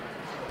dance?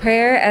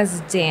 Prayer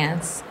as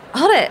dance.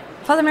 Hold it.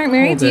 Father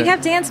Mary, Hold do you it.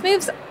 have dance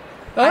moves?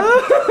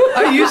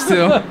 I used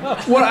to.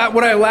 What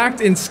I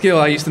lacked in skill,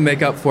 I used to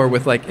make up for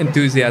with like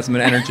enthusiasm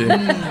and energy.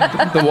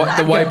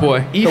 The white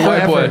boy. E The for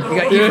white boy. effort.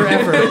 You got E for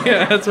effort.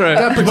 Yeah, that's right.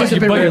 Got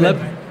participant bite your ribbon.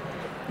 lip.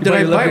 Did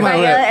I bite my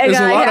lip? There's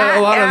a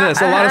lot of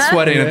this. A lot of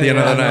sweating at the end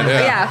of the night.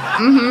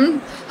 Yeah.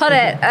 Hold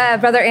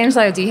it. Brother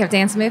Angelo, do you have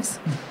dance moves?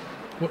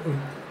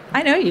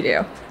 I know you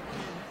do.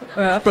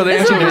 Brother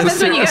This is Angelo what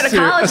is happens when you go to a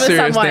college with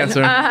serious someone.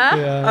 dancer.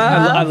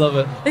 I love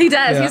it. He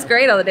does. Yeah. He's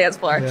great on the dance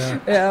floor. Yeah.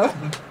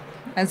 Yeah.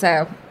 And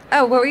so,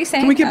 what were you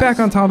saying? Can we get back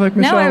on topic,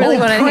 Michelle? No, I really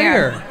want to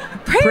hear.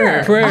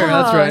 Prayer, Oh,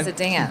 that's right. It's a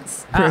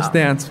dance. Prayer's Oh.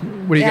 dance.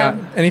 What do you Yeah. got?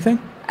 Anything?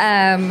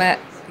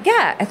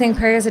 Yeah, I think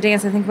prayer is a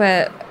dance. I think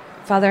what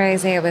Father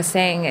Isaiah was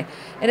saying,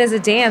 it is a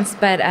dance,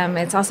 but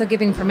it's also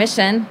giving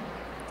permission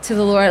to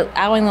the Lord,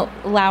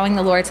 allowing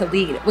the Lord to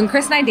lead. When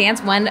Chris and I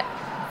dance, one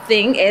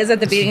thing is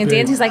at the beginning of big.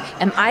 dance, he's like,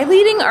 "Am I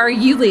leading or are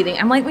you leading?"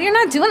 I'm like, "Well, you're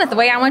not doing it the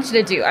way I want you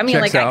to do." I mean,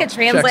 Checks like out. I could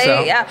translate,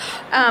 Checks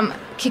yeah.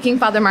 Kicking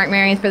Father Mark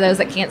Marion for those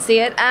that can't see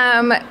it,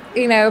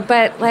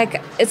 but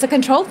like it's a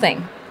control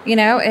thing.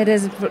 It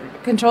is a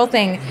control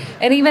thing.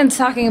 And even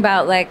talking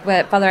about like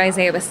what Father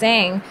Isaiah was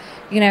saying,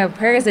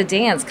 prayer as a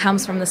dance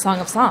comes from the Song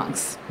of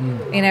Songs.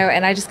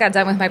 And I just got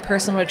done with my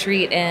personal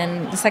retreat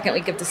in the second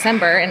week of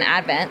December in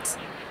Advent.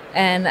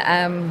 And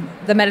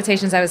the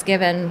meditations I was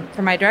given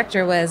from my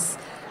director was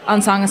on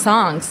Song of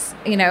Songs,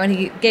 and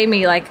he gave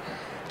me like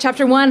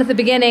chapter 1 at the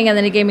beginning, and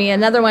then he gave me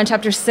another one,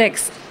 chapter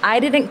 6. I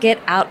didn't get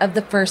out of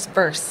the first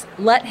verse.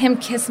 Let him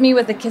kiss me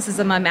with the kisses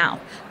of my mouth.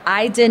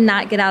 I did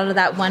not get out of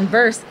that one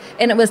verse,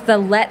 and it was the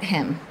let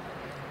him.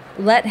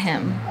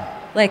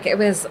 Like it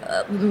was,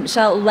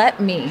 Michelle, let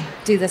me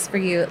do this for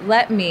you.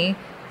 Let me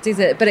do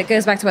that. But it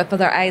goes back to what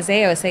Father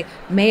Isaiah would say,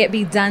 may it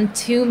be done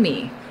to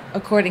me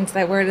according to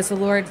thy word. Is the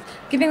Lord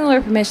giving the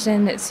Lord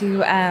permission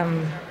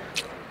to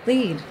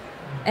lead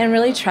and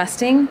really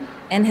trusting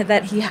and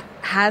that he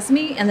has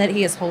me and that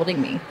he is holding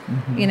me.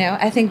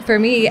 I think for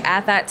me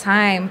at that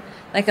time,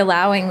 like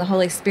allowing the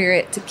Holy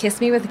Spirit to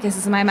kiss me with the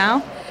kisses of my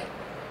mouth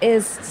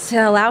is to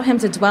allow him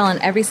to dwell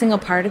in every single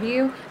part of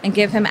you and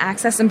give him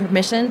access and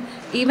permission,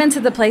 even to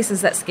the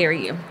places that scare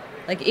you.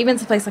 Like even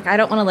to places like, I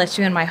don't want to let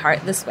you in my heart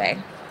this way,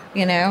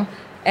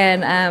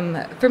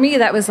 And for me,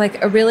 that was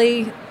like a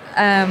really,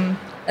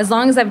 as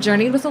long as I've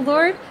journeyed with the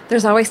Lord,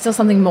 there's always still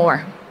something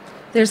more.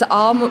 There's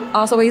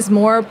always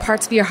more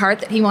parts of your heart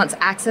that he wants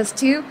access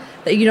to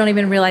that you don't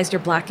even realize you're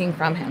blocking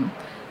from him.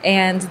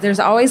 And there's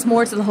always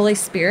more to the Holy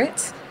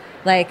Spirit.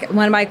 Like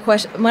one of my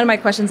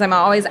questions I'm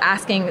always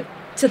asking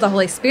to the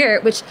Holy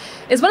Spirit, which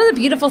is one of the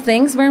beautiful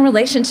things. We're in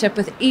relationship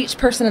with each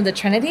person of the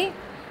Trinity.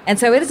 And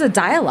so it is a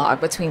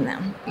dialogue between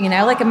them.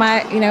 Like, am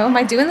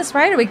I doing this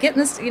right? Are we getting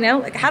this,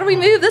 like, how do we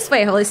move this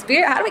way, Holy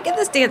Spirit? How do we get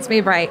this dance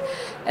move right?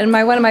 And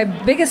one of my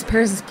biggest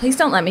prayers is, please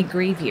don't let me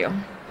grieve you.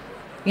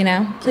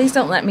 Please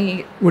don't let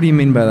me. What do you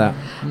mean by that?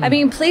 I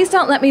mean, please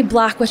don't let me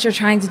block what you're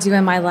trying to do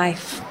in my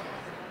life.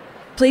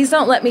 Please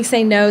don't let me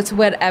say no to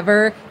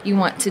whatever you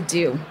want to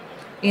do.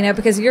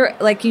 Because you're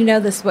like,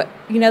 this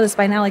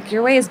by now, like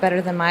your way is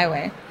better than my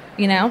way.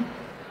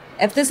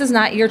 If this is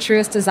not your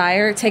truest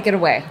desire, take it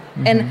away.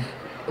 And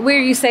where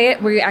you say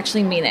it, where you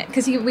actually mean it.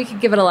 Because we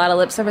could give it a lot of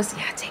lip service.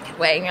 Yeah, take it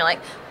away. And you're like,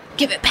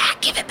 give it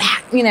back.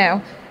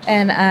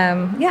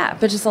 And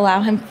but just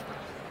allow him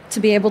to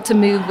be able to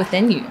move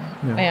within you.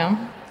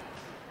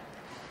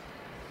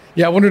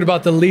 Yeah, I wondered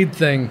about the lead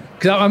thing.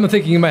 Because I'm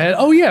thinking in my head,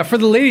 oh yeah, for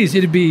the ladies,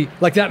 it'd be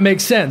like, that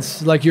makes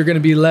sense. Like you're going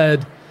to be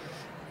led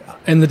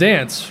in the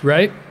dance,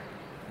 right?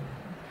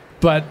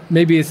 But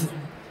maybe it's,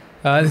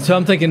 so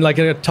I'm thinking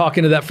like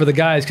talking to that for the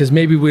guys, because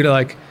maybe we'd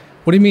like,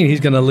 what do you mean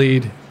he's going to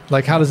lead?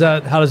 Like, how does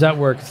that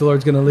work if the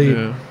Lord's going to lead?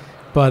 Yeah.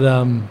 But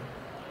I was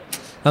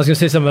going to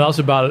say something else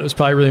about it. It was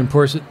probably really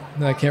important.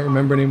 I can't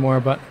remember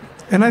anymore.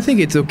 And I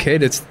think it's okay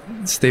to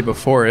stay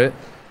before it,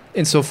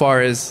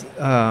 insofar as,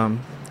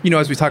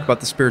 as we talk about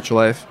the spiritual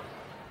life,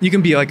 you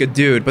can be like a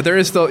dude, but there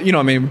is still,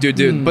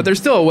 dude, but there's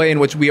still a way in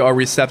which we are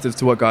receptive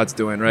to what God's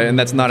doing, right? And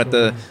that's not at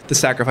the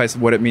sacrifice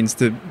of what it means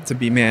to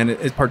be man,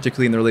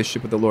 particularly in the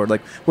relationship with the Lord.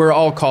 Like, we're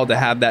all called to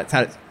have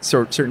that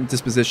certain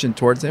disposition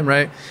towards him,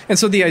 right? And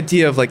so the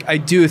idea of like, I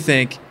do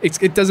think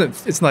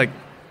it's like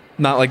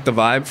not like the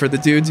vibe for the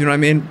dudes, you know what I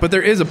mean? But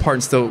there is a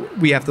part still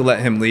we have to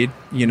let him lead,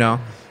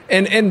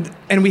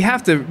 And we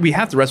have to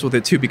wrestle with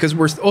it too, because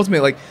we're ultimately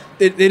like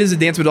it is a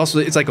dance, but also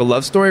it's like a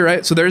love story,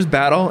 right? So there's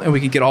battle, and we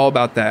can get all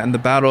about that, and the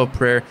battle of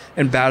prayer,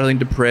 and battling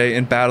to pray,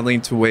 and battling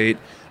to wait,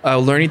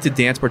 learning to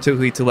dance,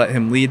 particularly to let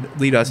him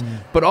lead us.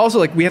 But also,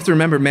 like, we have to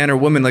remember, man or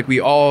woman, like we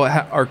all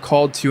are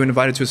called to and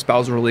invited to a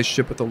spousal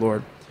relationship with the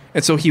Lord,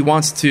 and so he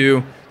wants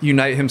to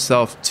unite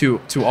himself to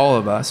all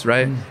of us,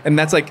 right? And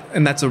that's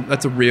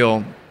a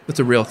real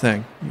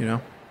thing,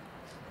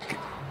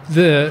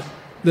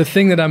 The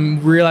thing that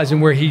I'm realizing,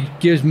 where he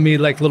gives me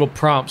like little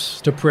prompts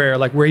to prayer,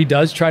 like where he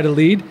does try to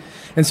lead.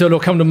 And so it'll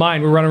come to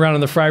mind. We're running around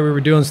in the fry, we were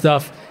doing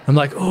stuff. I'm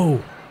like,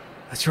 oh,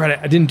 that's right.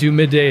 I didn't do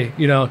midday,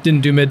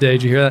 didn't do midday.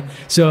 Did you hear that?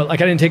 So like,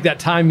 I didn't take that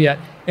time yet.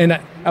 And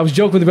I was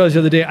joking with the brothers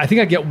the other day. I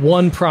think I get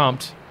one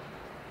prompt.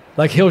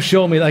 Like he'll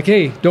show me like,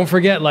 hey, don't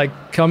forget,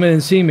 like come in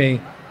and see me.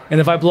 And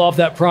if I blow off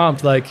that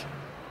prompt, like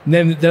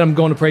then I'm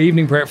going to pray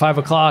evening prayer at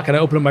 5:00 and I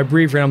open up my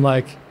briefer and I'm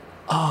like,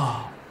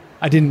 oh,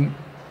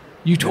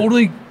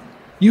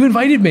 you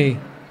invited me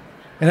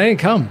and I didn't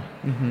come.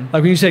 Mm-hmm.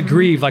 Like when you said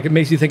grieve, like it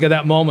makes you think of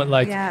that moment.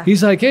 Like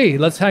he's like, hey,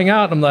 let's hang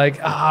out. And I'm like,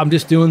 I'm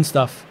just doing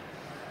stuff.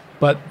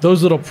 But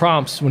those little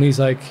prompts when he's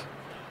like,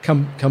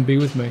 come be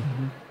with me.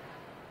 Mm-hmm.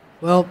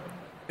 Well,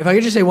 if I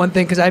could just say one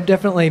thing, because I've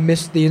definitely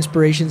missed the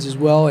inspirations as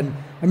well. And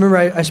I remember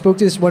I spoke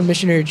to this one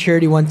missionary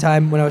charity one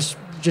time when I was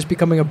just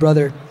becoming a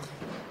brother.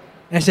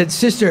 And I said,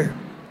 sister,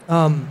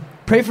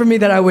 pray for me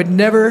that I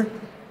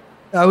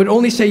would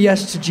only say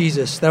yes to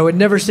Jesus, that I would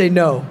never say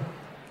no.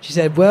 She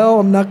said, well,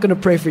 I'm not going to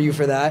pray for you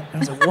for that. And I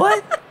was like,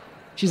 what?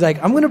 She's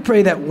like, I'm going to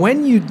pray that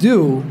when you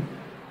do,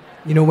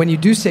 when you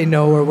do say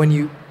no or when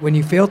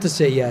you fail to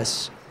say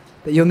yes,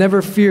 that you'll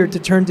never fear to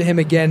turn to him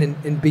again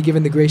and be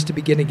given the grace to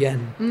begin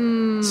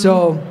again.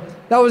 So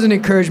that was an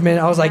encouragement.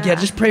 I was like, yeah,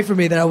 just pray for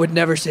me that I would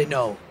never say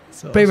no.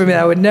 Pray for me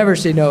that I would never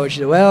say no. And she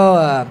said,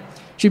 well,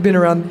 she'd been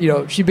around,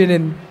 she'd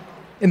been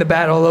in the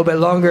battle a little bit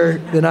longer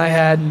than I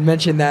had and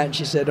mentioned that. And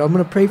she said, I'm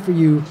going to pray for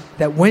you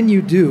that when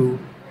you do,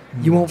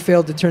 you won't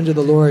fail to turn to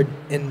the Lord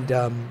and,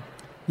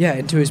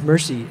 into his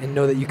mercy and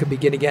know that you can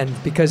begin again.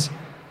 Because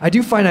I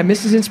do find I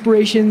miss his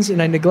inspirations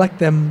and I neglect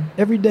them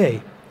every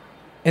day.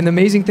 And the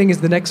amazing thing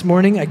is the next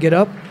morning I get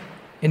up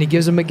and he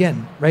gives them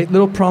again, right?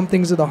 Little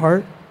promptings of the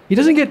heart. He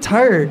doesn't get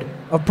tired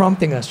of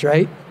prompting us,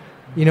 right?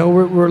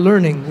 We're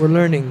learning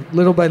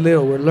little by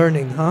little. We're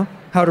learning,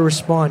 how to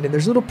respond. And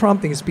there's little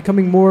promptings. It's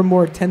becoming more and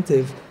more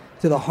attentive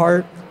to the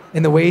heart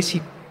and the ways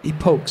he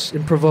pokes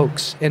and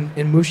provokes and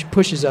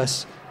pushes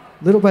us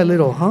little by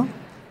little,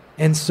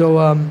 And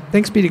so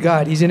thanks be to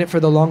God. He's in it for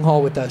the long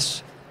haul with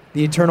us.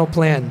 The eternal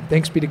plan.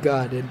 Thanks be to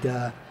God.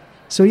 And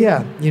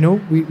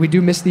we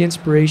do miss the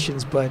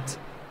inspirations, but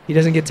he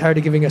doesn't get tired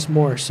of giving us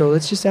more. So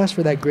let's just ask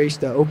for that grace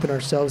to open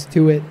ourselves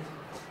to it.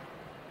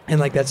 And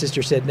like that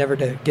sister said, never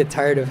to get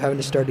tired of having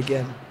to start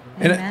again.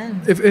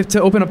 And if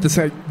to open up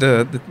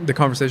the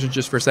conversation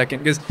just for a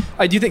second, because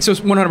I do think so.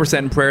 100%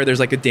 in prayer, there's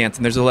like a dance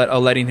and there's a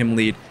letting him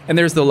lead, and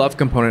there's the love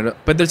component.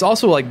 But there's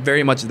also like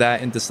very much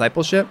that in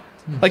discipleship,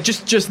 like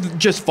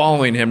just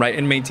following him, right,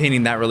 and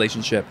maintaining that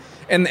relationship.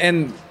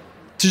 And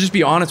to just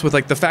be honest with,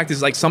 like, the fact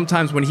is, like,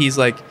 sometimes when he's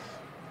like,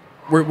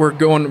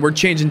 we're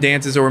changing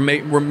dances or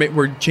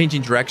we're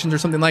changing directions or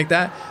something like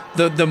that,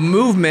 the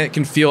movement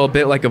can feel a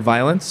bit like a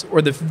violence, or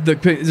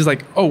it's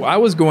like,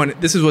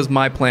 this was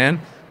my plan.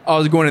 I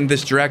was going in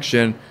this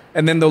direction,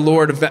 and then the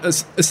Lord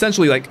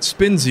essentially like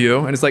spins you,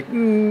 and it's like,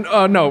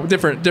 no,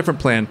 different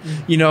plan,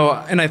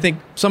 And I think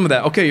some of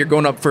that, okay, you're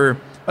going up for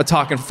a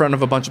talk in front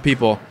of a bunch of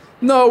people.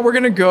 No, we're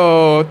gonna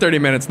go 30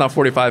 minutes, not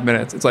 45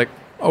 minutes. It's like,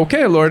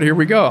 okay, Lord, here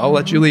we go. I'll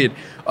let you lead.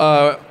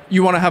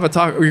 You want to have a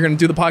talk, or you're going to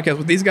do the podcast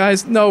with these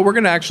guys? No, we're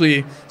going to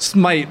actually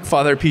smite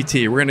Father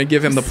PT. We're going to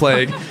give him the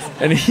plague,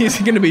 and he's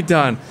going to be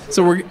done.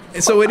 So it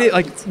is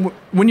like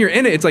when you're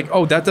in it, it's like,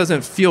 oh, that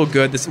doesn't feel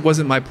good. This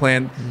wasn't my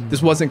plan.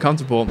 This wasn't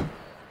comfortable.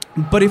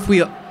 But if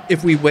we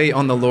wait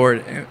on the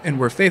Lord and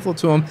we're faithful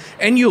to him,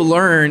 and you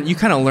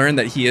kind of learn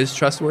that he is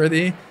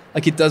trustworthy,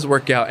 like it does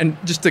work out.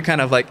 And just to kind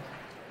of like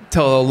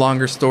tell a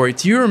longer story,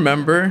 do you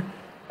remember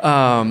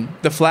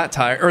the flat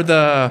tire, do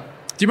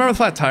you remember the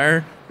flat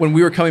tire when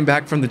we were coming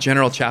back from the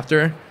general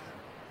chapter?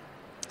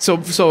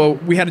 So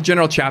we had a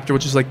general chapter,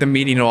 which is like the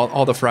meeting of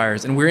all the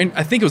friars, and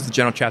I think it was the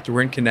general chapter.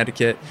 We're in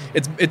Connecticut.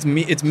 It's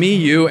me,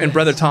 you, and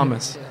Brother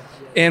Thomas,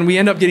 and we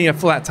end up getting a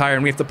flat tire,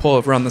 and we have to pull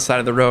over on the side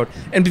of the road.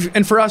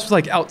 And for us,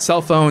 like out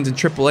cell phones and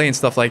AAA and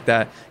stuff like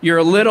that, you're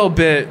a little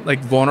bit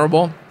like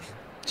vulnerable.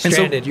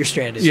 You're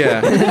stranded.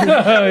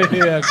 Yeah.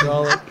 Yeah,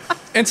 call it.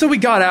 And so we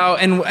got out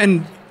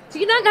and. Do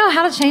you not know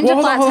how to change a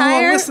flat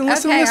tire?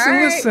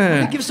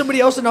 Listen. Give somebody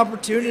else an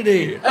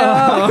opportunity.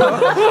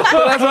 But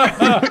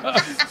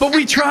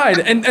we tried,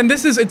 and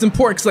it's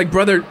important because like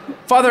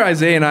Father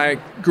Isaiah and I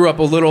grew up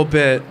a little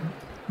bit.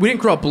 We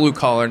didn't grow up blue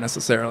collar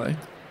necessarily.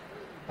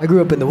 I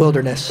grew up in the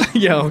wilderness.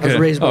 Yeah, okay. I was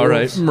raised by all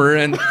wolves. right,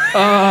 Marin.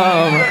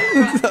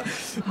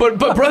 But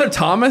Brother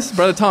Thomas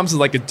is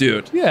like a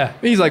dude. Yeah,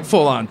 he's like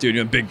full on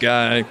dude, big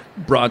guy,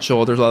 broad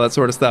shoulders, all that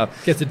sort of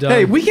stuff. Gets it done.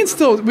 Hey,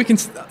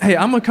 Hey,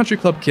 I'm a country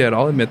club kid.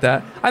 I'll admit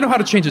that. I know how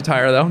to change a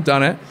tire though.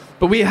 Done it.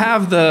 But we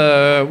have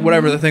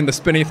the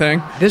spinny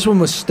thing. This one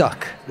was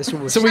stuck. So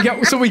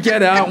we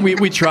get out and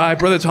we try.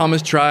 Brother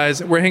Thomas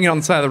tries. We're hanging on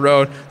the side of the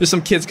road. There's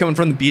some kids coming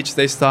from the beach.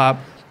 They stop.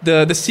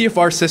 The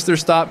CFR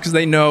sisters stop because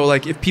they know,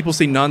 like, if people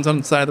see nuns on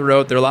the side of the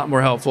road, they're a lot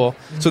more helpful.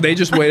 So they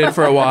just waited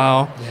for a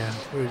while. Yeah.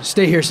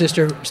 Stay here,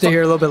 sister. Stay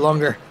here a little bit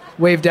longer.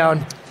 Wave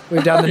down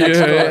the next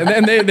door.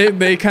 And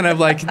they kind of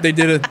like they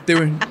did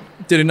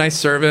a nice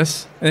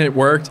service, and it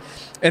worked.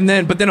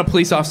 But then a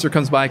police officer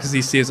comes by because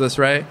he sees us,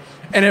 right?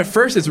 And at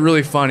first it's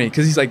really funny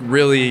because he's like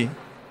really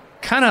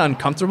kind of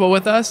uncomfortable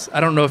with us. I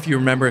don't know if you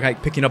remember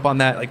like picking up on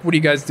that. Like, what are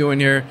you guys doing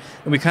here?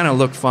 And we kind of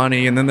look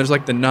funny. And then there's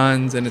like the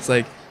nuns, and it's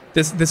like,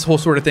 this whole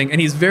sort of thing.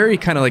 And he's very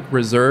kind of like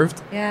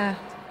reserved. Yeah.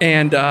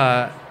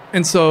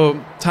 And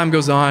so time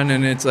goes on,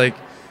 and it's like,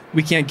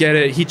 we can't get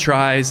it. He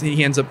tries.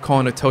 He ends up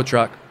calling a tow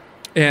truck.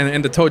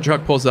 And the tow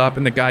truck pulls up,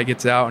 and the guy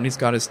gets out, and he's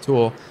got his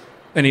tool.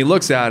 And he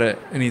looks at it,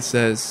 and he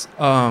says,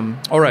 all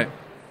right,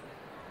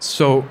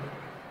 so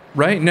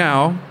right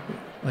now,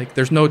 like,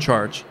 there's no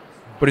charge.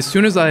 But as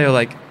soon as I,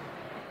 like,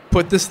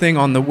 put this thing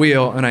on the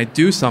wheel and I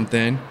do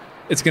something,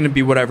 it's going to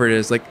be whatever it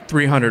is, like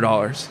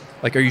 $300.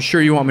 Like, are you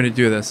sure you want me to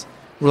do this?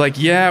 We're like,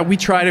 yeah, we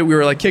tried it. We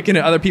were, like, kicking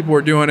it. Other people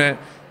were doing it.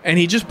 And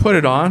he just put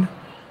it on,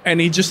 and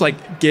he just,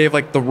 like, gave,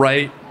 like, the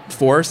right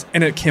force,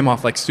 and it came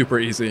off, like, super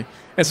easy.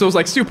 And so it was,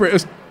 like,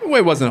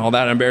 it wasn't all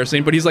that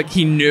embarrassing, but he's like,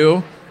 he knew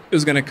it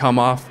was going to come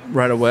off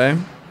right away.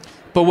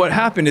 But what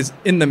happened is,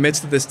 in the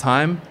midst of this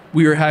time,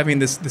 we were having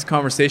this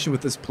conversation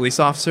with this police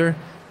officer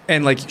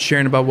and, like,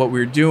 sharing about what we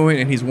were doing,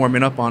 and he's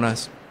warming up on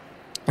us.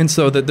 And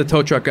so the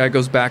tow truck guy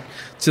goes back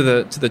to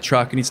the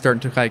truck, and he's starting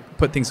to, like,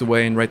 put things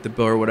away and write the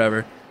bill or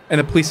whatever. And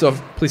the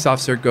police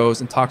officer goes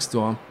and talks to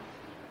him.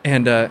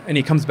 And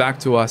he comes back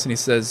to us, and he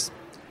says,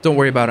 don't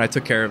worry about it. I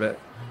took care of it.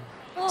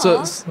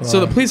 So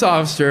the police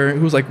officer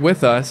who was, like,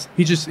 with us,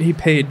 he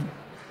paid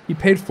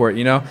for it,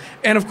 you know?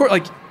 And of course,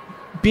 like,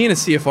 being a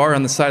CFR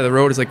on the side of the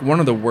road is, like, one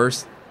of the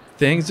worst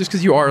things, just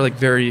because you are, like,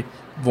 very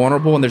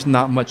vulnerable and there's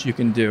not much you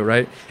can do,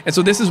 right? And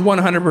so this is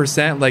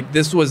 100%, like,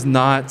 this was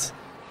not,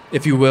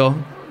 if you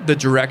will, the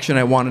direction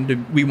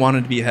we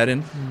wanted to be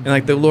heading. And,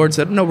 like, the Lord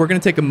said, no, we're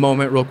going to take a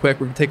moment real quick.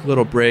 We're going to take a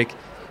little break.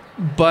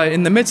 But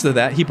in the midst of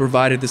that, he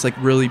provided this, like,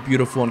 really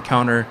beautiful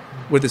encounter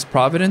with his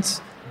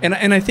providence. And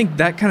I think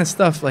that kind of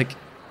stuff, like,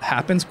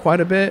 happens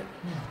quite a bit.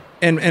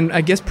 And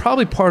I guess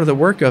probably part of the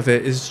work of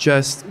it is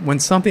just when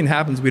something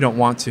happens we don't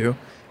want to,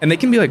 and they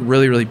can be, like,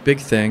 really, really big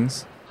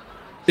things,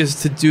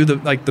 is to do the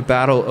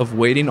battle of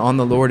waiting on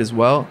the Lord as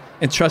well,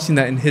 and trusting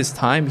that in his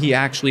time he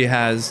actually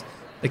has,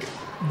 like,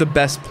 the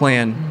best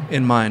plan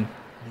in mind.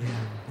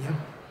 Yeah.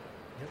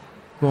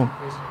 Cool.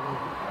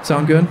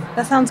 Sound good?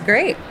 That sounds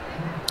great.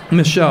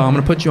 Michelle, I'm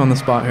going to put you on the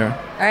spot here.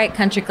 All right,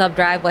 Country Club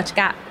Drive, what you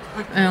got?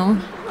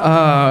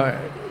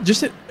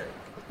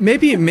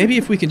 Maybe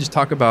if we can just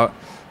talk about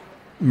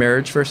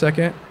marriage for a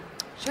second.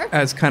 Sure.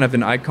 As kind of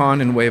an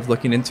icon and way of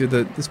looking into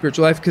the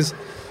spiritual life.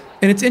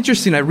 And it's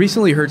interesting, I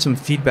recently heard some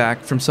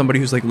feedback from somebody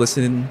who's, like,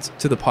 listening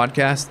to the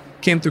podcast,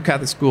 came through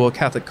Catholic school,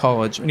 Catholic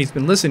college, and he's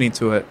been listening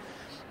to it.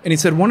 And he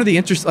said one of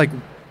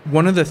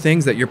the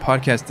things that your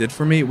podcast did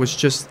for me was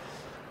just,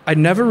 I'd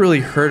never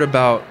really heard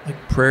about,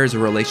 like, prayer as a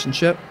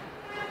relationship.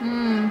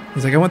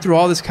 He's like, I went through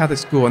all this Catholic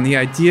school, and the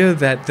idea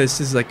that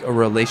this is, like, a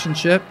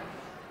relationship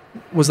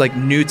was, like,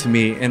 new to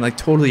me and, like,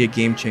 totally a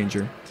game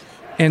changer.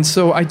 And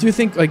so I do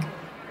think, like,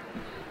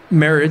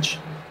 marriage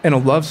and a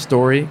love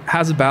story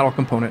has a battle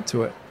component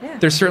to it. Yeah.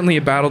 There's certainly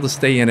a battle to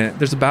stay in it.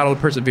 There's a battle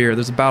to persevere.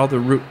 There's a battle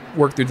to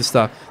work through the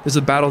stuff. There's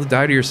a battle to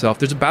die to yourself.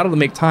 There's a battle to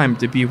make time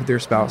to be with your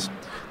spouse.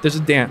 There's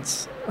a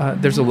dance.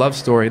 There's a love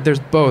story. There's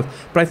both.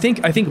 But I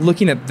think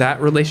looking at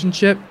that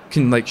relationship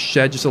can, like,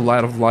 shed just a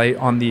lot of light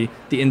on the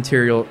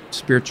interior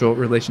spiritual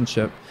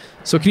relationship.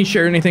 So can you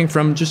share anything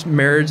from just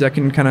marriage that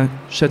can kind of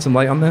shed some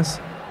light on this?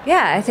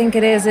 Yeah, I think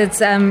it is.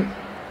 It's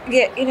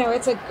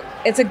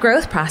it's a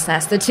growth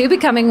process. The two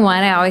becoming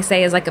one, I always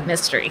say, is like a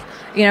mystery.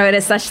 You know, it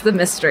is such the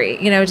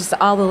mystery. You know, just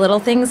all the little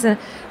things,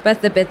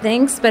 but the big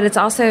things. But it's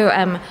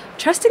also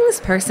trusting this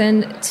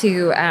person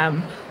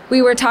to.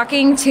 We were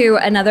talking to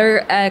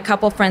another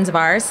couple friends of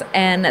ours,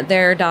 and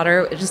their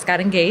daughter just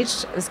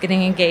was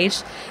getting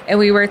engaged, and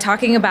we were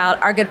talking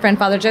about our good friend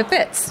Father Joe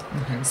Fitz.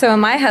 Mm-hmm. So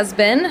my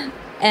husband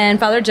and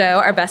Father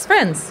Joe are best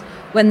friends.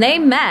 When they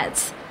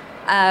met,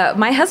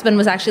 my husband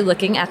was actually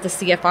looking at the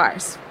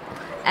CFRs.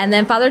 And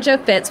then Father Joe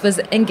Fitz was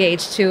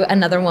engaged to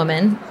another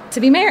woman to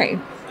be married.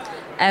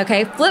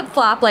 Okay,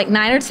 flip-flop, like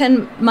 9 or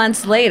 10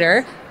 months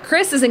later,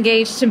 Chris is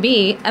engaged to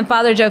me, and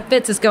Father Joe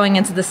Fitz is going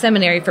into the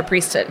seminary for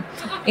priesthood,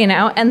 you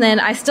know? And then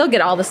I still get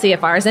all the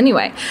CFRs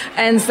anyway.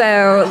 And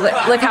so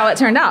look how it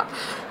turned out.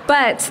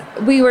 But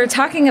we were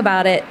talking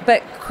about it,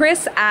 but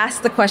Chris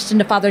asked the question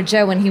to Father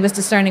Joe when he was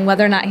discerning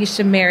whether or not he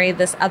should marry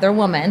this other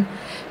woman.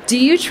 Do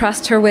you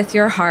trust her with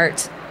your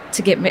heart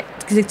to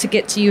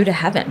get to you to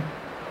heaven?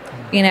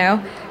 You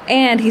know?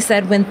 And he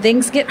said, when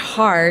things get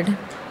hard,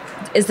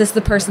 is this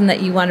the person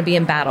that you want to be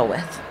in battle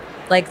with?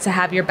 Like, to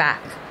have your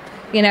back?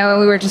 You know, and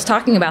we were just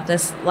talking about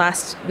this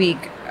last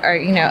week, or,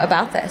 you know,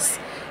 about this,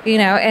 you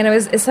know, and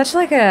it's such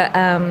like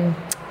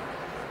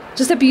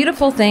just a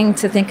beautiful thing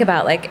to think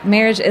about. Like,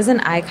 marriage is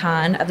an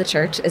icon of the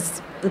church. It's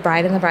the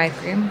bride and the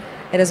bridegroom.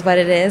 It is what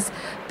it is.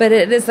 But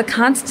it is the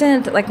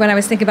constant, like when I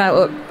was thinking about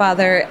what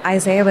Father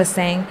Isaiah was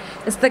saying,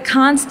 it's the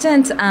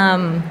constant,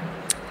 I'm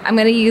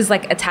going to use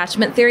like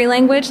attachment theory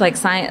language, like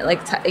science,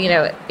 like,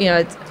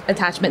 it's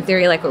attachment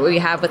theory, like what we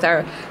have with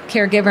our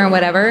caregiver and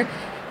whatever.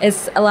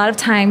 It's a lot of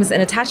times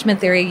in attachment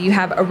theory, you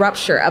have a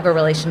rupture of a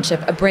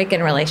relationship, a break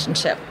in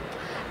relationship.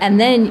 And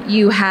then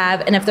you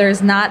have, and if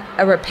there's not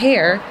a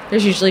repair,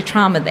 there's usually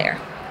trauma there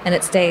and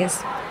it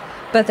stays.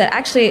 But that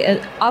actually,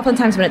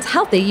 oftentimes when it's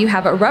healthy, you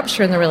have a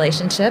rupture in the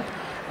relationship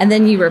and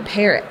then you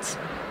repair it.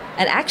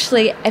 And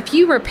actually, if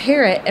you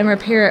repair it and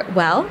repair it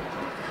well,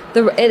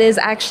 it is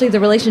actually, the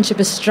relationship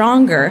is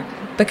stronger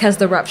because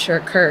the rupture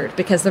occurred,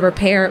 because the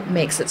repair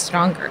makes it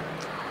stronger.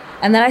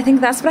 And then I think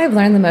that's what I've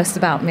learned the most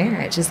about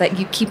marriage, is that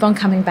you keep on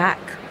coming back.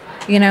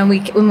 You know,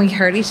 when we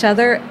hurt each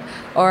other,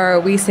 or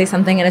we say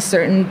something in a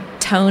certain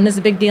tone is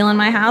a big deal in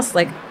my house,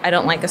 like I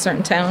don't like a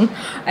certain tone,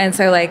 and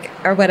so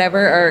or whatever,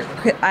 or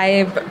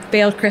I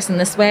failed Chris in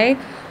this way,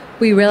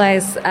 we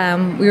realized,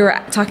 we were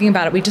talking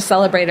about it, we just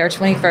celebrated our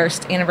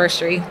 21st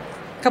anniversary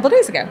a couple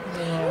days ago.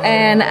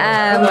 And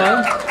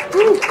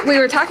we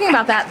were talking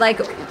about that, like,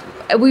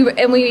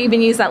 we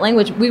even use that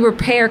language, we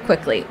repair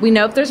quickly. We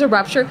know if there's a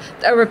rupture,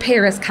 a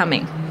repair is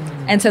coming.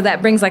 And so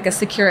that brings like a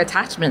secure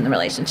attachment in the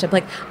relationship.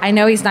 Like, I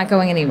know he's not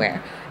going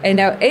anywhere. And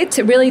it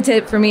really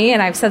did for me,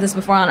 and I've said this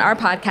before on our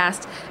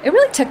podcast, it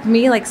really took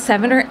me like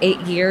 7 or 8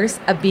 years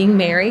of being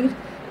married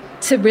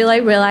to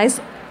really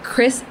realize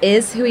Chris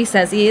is who he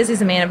says he is.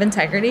 He's a man of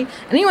integrity.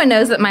 Anyone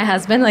knows that my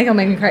husband, like, I'll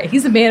make me cry,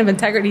 he's a man of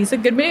integrity. He's a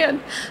good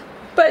man.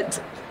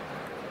 But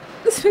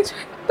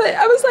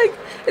I was like,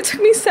 it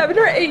took me 7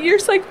 or 8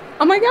 years, like,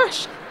 oh my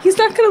gosh, he's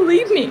not going to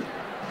leave me.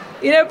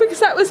 You know, because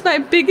that was my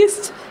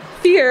biggest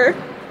fear,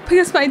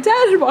 because my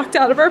dad had walked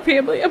out of our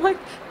family. I'm like,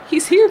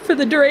 he's here for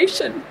the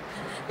duration.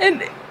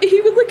 And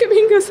he would look at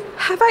me and goes,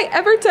 have I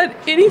ever done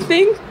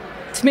anything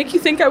to make you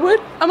think I would?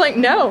 I'm like,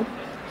 no,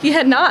 he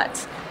had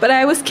not. But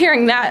I was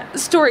carrying that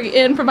story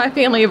in from my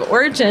family of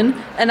origin,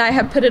 and I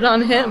have put it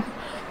on him.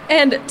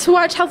 And to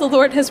watch how the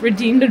Lord has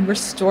redeemed and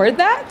restored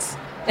that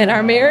in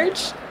our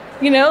marriage,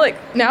 you know, like,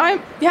 now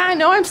I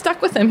know I'm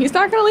stuck with him. He's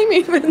not going to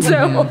leave me. And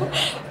so,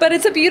 but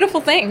it's a beautiful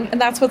thing. And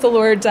that's what the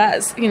Lord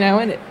does, you know,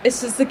 and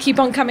it's just to keep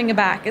on coming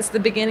back. It's the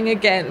beginning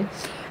again.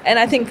 And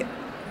I think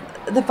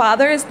the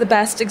Father is the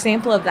best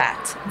example of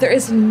that. There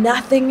is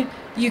nothing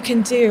you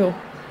can do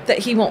that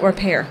he won't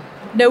repair.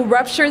 No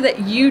rupture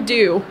that you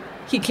do,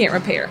 he can't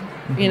repair,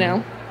 you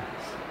know?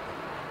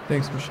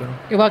 Thanks, Michelle.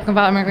 You're welcome,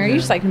 Father Mary. You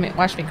just like to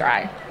watch me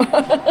cry.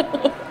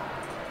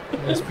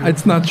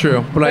 It's not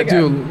true, but I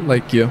do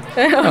like you.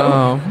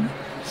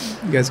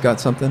 You guys got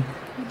something?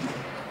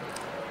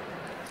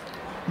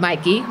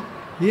 Mikey?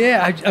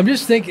 Yeah, I'm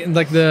just thinking,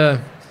 like,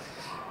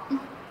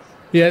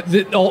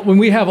 when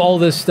we have all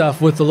this stuff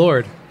with the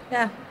Lord,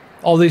 Yeah.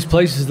 all these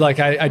places, like,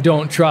 I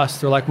don't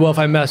trust, or like, well, if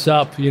I mess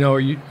up, you know, or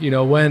you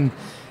know, when,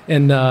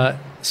 and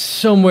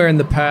somewhere in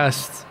the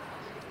past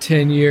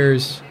 10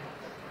 years,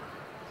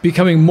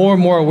 becoming more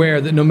and more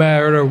aware that no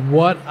matter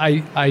what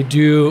I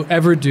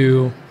ever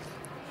do,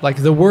 like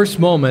the worst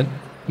moment,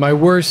 my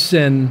worst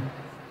sin,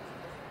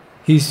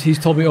 he's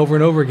told me over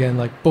and over again,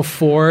 like,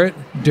 before it,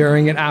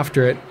 during it,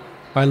 after it,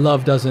 my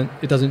love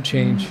doesn't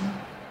change.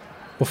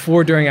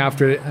 Before, during,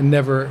 after it,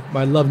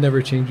 my love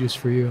never changes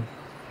for you.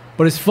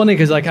 But it's funny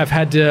because, like, I've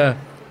had to,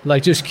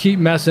 like, just keep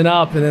messing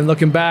up, and then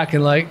looking back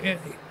and, like,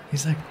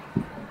 he's like,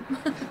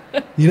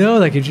 you know,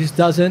 like, it just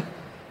doesn't.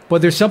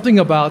 But there's something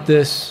about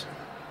this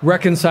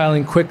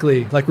reconciling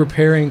quickly, like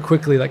repairing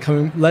quickly, like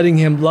letting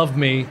him love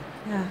me.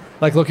 Yeah.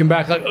 Like, looking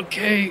back, like,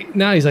 okay,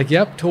 now he's like,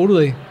 yep,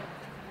 totally.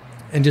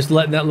 And just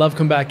letting that love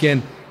come back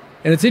in.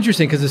 And it's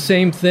interesting because the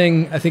same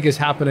thing, I think, is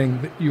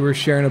happening that you were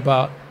sharing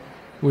about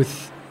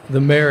with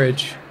the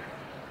marriage.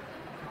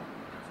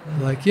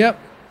 Like, yep,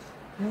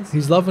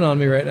 he's loving on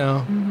me right now.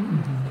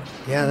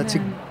 Mm-hmm. Yeah,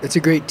 that's a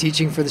great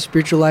teaching for the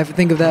spiritual life. I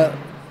think of that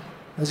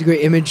as a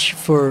great image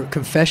for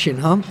confession,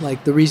 huh?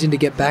 Like, the reason to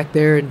get back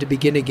there and to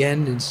begin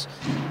again is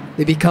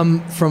they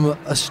become from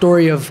a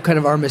story of kind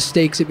of our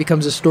mistakes, it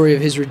becomes a story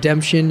of his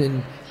redemption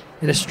and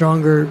a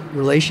stronger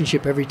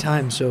relationship every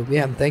time. So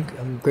yeah,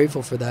 I'm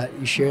grateful for that,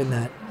 you sharing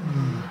that.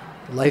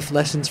 Life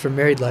lessons from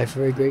married life,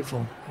 very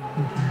grateful.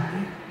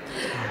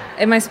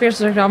 And my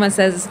spiritual development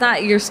says it's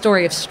not your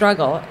story of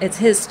struggle, it's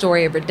his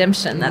story of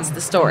redemption. That's the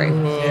story.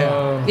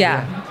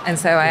 Yeah. And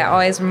so I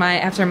always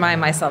have to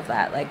remind myself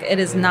that, like, it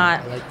is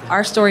not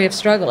our story of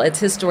struggle, it's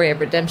his story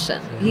of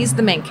redemption. He's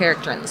the main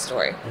character in the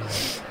story.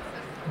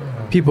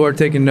 People are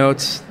taking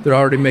notes. They're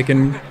already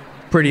making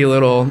pretty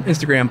little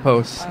Instagram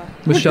posts.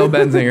 Michelle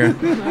Benzinger.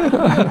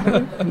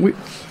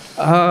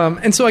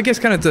 And so I guess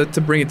kind of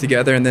to bring it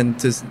together and then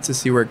to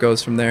see where it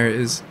goes from there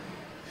is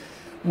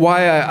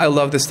why I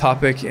love this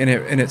topic, and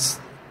it's,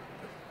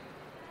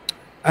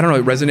 I don't know,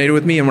 it resonated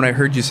with me. And when I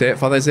heard you say it,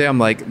 Father Isaiah, I'm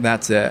like,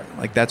 that's it.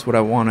 Like, that's what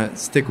I want to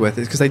stick with,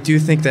 is because I do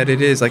think that it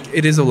is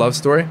a love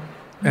story,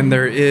 and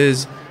there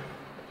is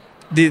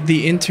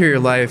the interior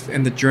life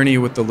and the journey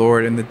with the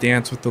Lord and the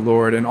dance with the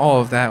Lord and all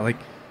of that. Like,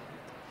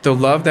 the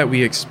love that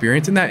we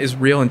experience in that is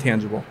real and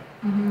tangible,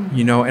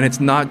 you know, and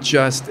it's not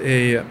just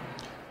a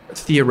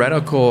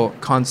theoretical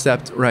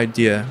concept or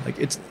idea. Like,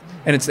 it's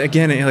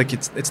again, like,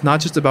 it's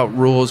not just about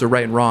rules or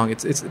right and wrong.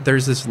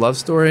 There's this love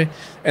story,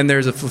 and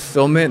there's a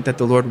fulfillment that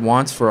the Lord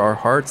wants for our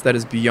hearts that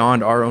is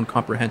beyond our own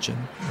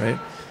comprehension, right?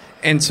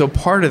 And so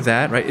part of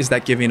that, right, is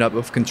that giving up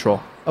of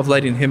control, of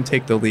letting him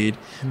take the lead.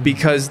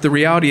 Because the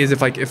reality is,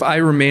 if I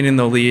remain in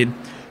the lead,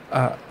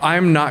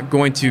 I'm not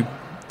going to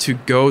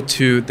go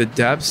to the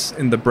depths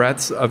and the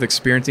breadths of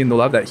experiencing the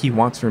love that he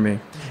wants for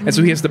me. And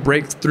so he has to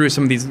break through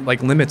some of these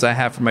like limits I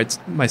have for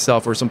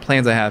myself or some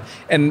plans I have.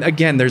 And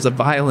again, there's a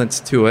violence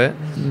to it.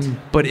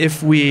 But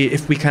if we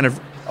kind of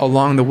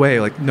along the way,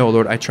 like, no,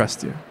 Lord, I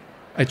trust you.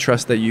 I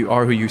trust that you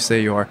are who you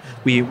say you are.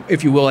 We,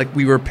 if you will, like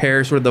we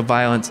repair sort of the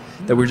violence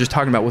that we were just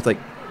talking about with like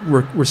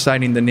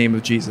reciting the name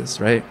of Jesus,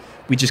 right?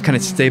 We just kind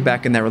of stay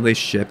back in that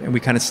relationship, and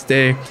we kind of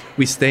stay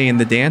in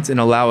the dance and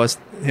allow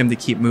him to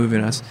keep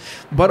moving us.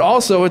 But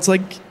also, it's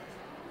like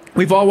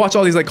we've all watched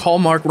all these like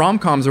Hallmark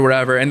rom-coms or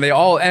whatever, and they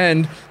all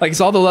end like it's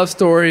all the love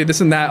story,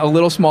 this and that. A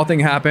little small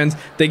thing happens,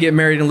 they get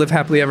married and live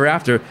happily ever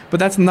after.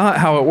 But that's not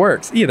how it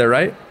works either,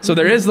 right? So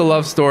there is the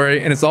love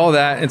story, and it's all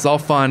that, and it's all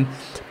fun.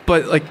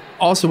 But like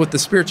also with the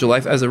spiritual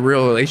life as a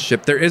real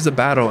relationship, there is a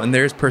battle, and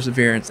there is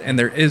perseverance, and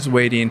there is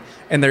waiting,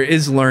 and there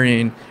is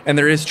learning, and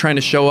there is trying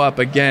to show up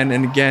again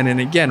and again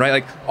and again, right?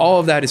 Like all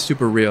of that is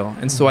super real.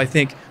 And so I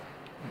think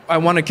I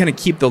want to kind of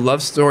keep the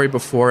love story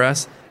before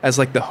us as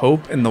like the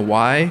hope and the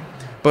why,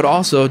 but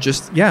also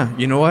just, yeah,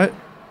 you know what?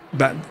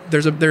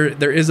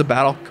 There is a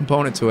battle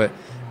component to it,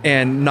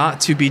 and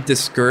not to be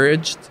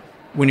discouraged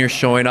when you're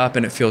showing up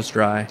and it feels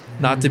dry,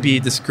 not to be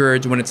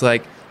discouraged when it's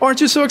like, oh,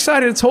 aren't you so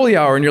excited? It's holy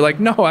hour. And you're like,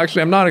 no,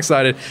 actually, I'm not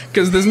excited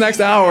because this next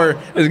hour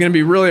is going to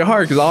be really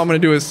hard because all I'm going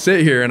to do is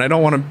sit here and I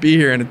don't want to be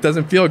here and it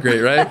doesn't feel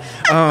great, right?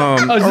 I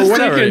was just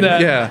thinking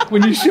that. Yeah.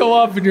 When you show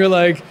up and you're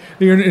like,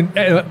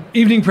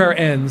 evening prayer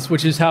ends,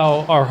 which is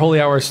how our holy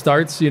hour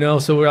starts, you know?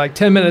 So we're like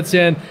 10 minutes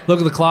in, look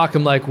at the clock.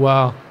 I'm like,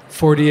 wow,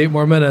 48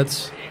 more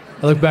minutes.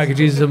 I look back at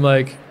Jesus. I'm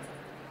like,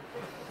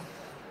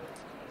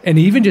 and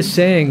even just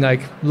saying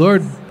like,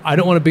 Lord, I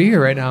don't want to be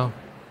here right now.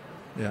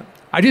 Yeah.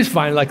 I just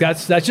find like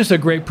that's just a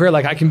great prayer.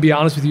 Like I can be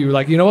honest with you.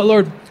 Like, you know what,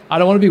 Lord, I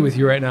don't want to be with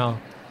you right now.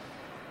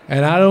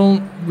 And I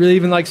don't really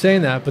even like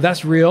saying that, but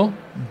that's real.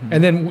 Mm-hmm.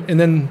 And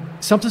then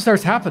something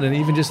starts happening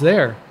even just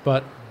there.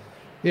 But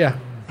yeah,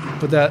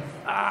 but that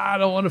I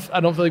don't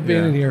feel like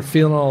being in here,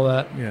 feeling all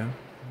that.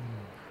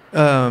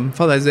 Yeah.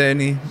 Father Isaiah,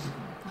 any?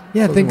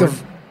 Yeah, think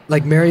of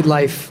like married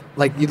life.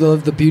 Like you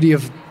love the beauty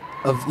of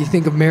you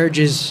think of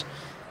marriages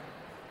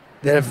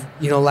that have,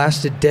 you know,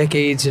 lasted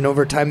decades and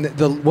over time.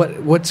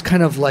 What's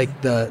kind of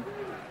like the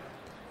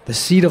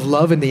seed of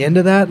love in the end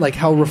of that, like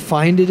how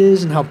refined it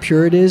is and how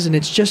pure it is, and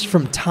it's just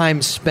from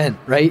time spent,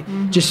 right?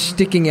 Mm-hmm. Just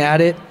sticking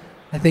at it.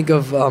 I think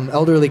of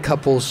elderly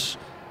couples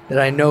that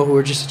I know who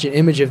are just such an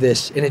image of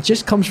this, and it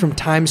just comes from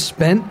time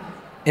spent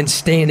and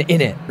staying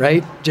in it,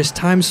 right? Just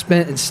time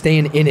spent and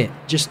staying in it.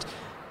 Just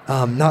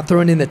not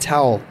throwing in the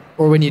towel,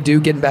 or when you do,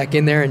 getting back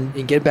in there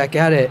and get back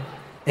at it.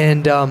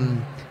 And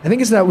I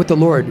think it's that with the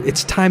Lord.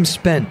 It's time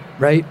spent,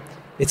 right?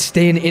 It's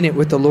staying in it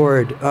with the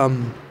Lord.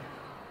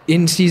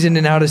 In season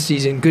and out of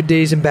season, good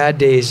days and bad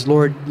days.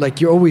 Lord,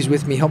 like you're always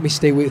with me. Help me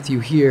stay with you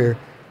here.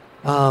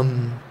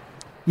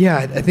 Yeah,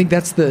 I think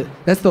that's the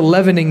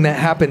leavening that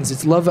happens.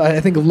 It's love. I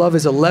think of love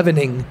as a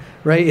leavening,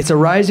 right? It's a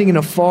rising and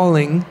a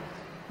falling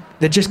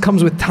that just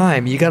comes with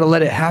time. You got to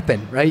let it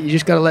happen, right? You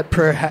just got to let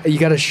prayer. You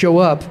got to show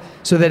up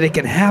so that it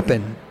can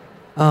happen.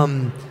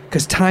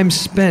 Because time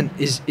spent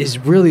is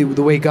really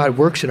the way God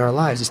works in our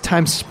lives. It's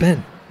time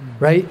spent,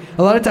 right?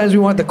 A lot of times we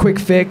want the quick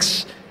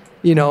fix,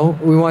 you know.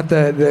 We want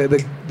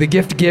the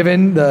gift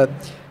given,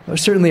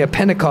 certainly a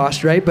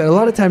Pentecost, right? But a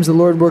lot of times the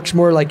Lord works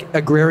more like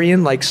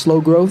agrarian, like slow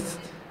growth,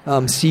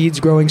 seeds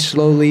growing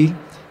slowly,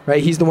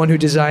 right? He's the one who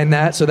designed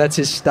that, so that's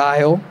his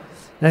style.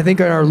 And I think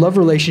in our love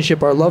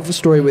relationship, our love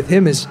story with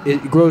him it's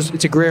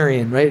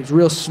agrarian, right? It's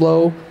real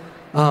slow.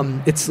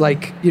 It's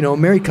like, you know, a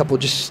married couple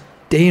just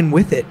staying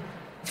with it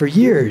for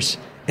years.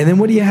 And then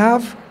what do you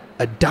have?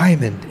 A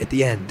diamond at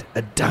the end.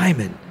 A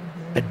diamond,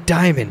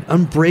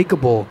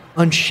 unbreakable,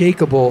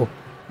 unshakable,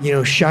 you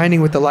know,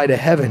 shining with the light of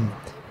heaven.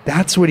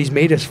 That's what he's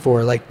made us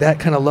for, like that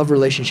kind of love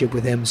relationship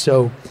with him.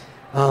 So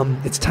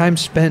it's time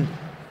spent.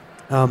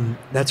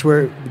 That's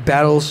where the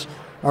battles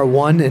are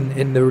won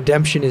and the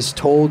redemption is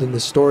told and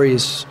the story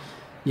is,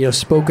 you know,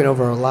 spoken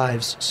over our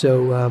lives.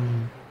 So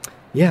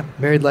yeah,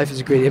 married life is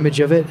a great image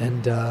of it.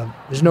 And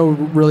there's no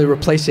really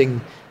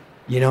replacing,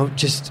 you know,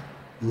 just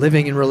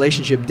living in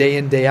relationship day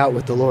in, day out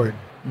with the Lord,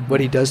 what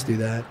he does through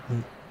that.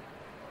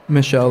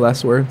 Michelle,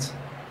 last words.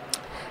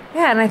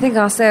 Yeah, and I think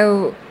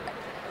also,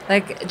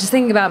 like, just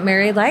thinking about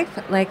married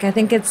life, like, I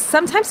think it's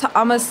sometimes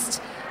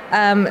almost,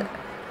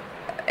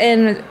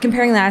 in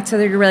comparing that to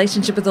your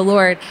relationship with the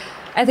Lord,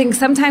 I think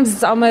sometimes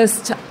it's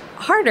almost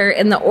harder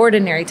in the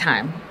ordinary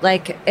time,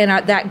 like in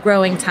that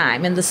growing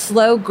time, in the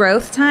slow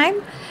growth time.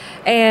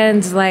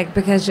 And like,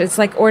 because it's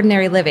like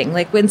ordinary living.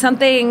 Like when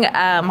something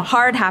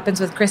hard happens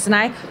with Chris and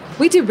I,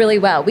 we do really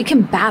well. We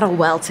can battle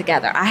well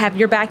together. I have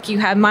your back, you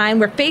have mine.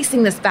 We're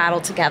facing this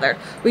battle together.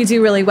 We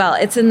do really well.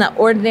 It's in the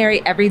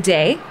ordinary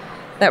everyday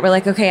that we're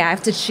like, okay, I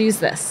have to choose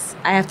this.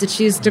 I have to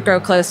choose to grow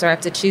closer. I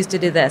have to choose to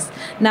do this.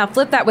 Now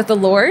flip that with the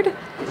Lord.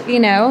 You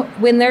know,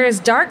 when there is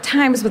dark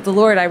times with the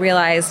Lord, I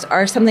realized,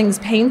 or something's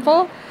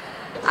painful,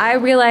 I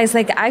realize,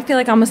 like, I feel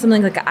like almost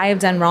something like I have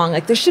done wrong.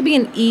 Like, there should be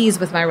an ease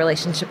with my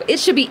relationship. It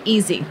should be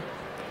easy.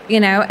 you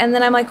know? And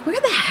then I'm like, where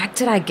the heck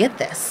did I get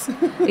this?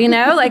 You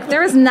know, like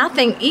there was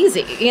nothing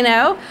easy, you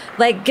know,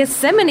 like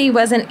Gethsemane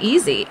wasn't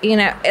easy, you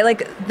know,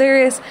 like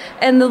there is,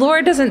 and the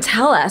Lord doesn't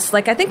tell us,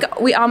 like, I think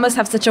we almost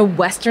have such a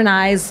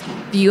westernized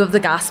view of the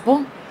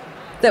gospel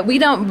that we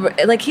don't,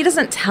 like, he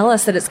doesn't tell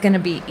us that it's going to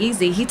be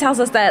easy. He tells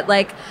us that,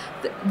 like,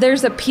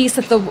 there's a peace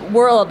that the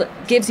world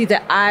gives you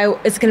that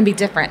it's going to be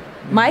different.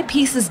 My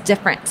peace is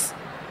different,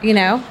 you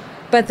know?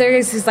 But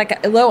he's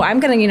like, lo, I'm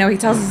going to, you know, he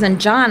tells us in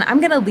John, I'm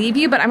going to leave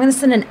you, but I'm going to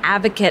send an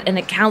advocate and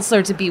a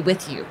counselor to be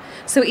with you.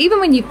 So even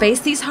when you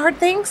face these hard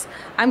things,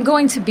 I'm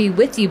going to be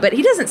with you. But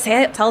he doesn't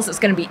tell us it's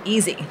going to be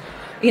easy,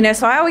 you know?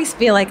 So I always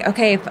feel like,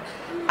 okay, if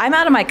I'm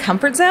out of my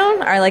comfort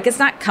zone, or like it's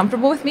not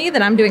comfortable with me,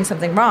 then I'm doing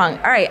something wrong.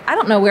 All right, I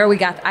don't know where I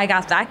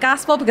got that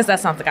gospel, because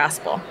that's not the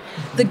gospel.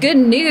 The good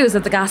news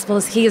of the gospel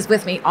is he is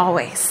with me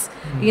always,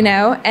 you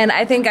know? And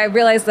I think I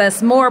realized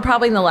this more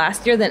probably in the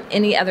last year than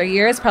any other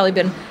year. It's probably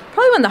been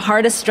one of the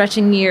hardest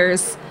stretching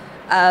years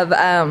of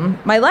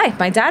my life.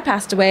 My dad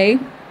passed away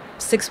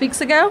 6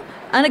 weeks ago,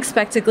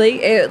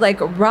 unexpectedly. It like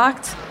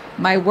rocked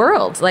my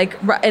world. Like,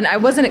 and I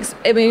wasn't,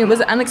 I mean, it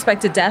was an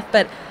unexpected death,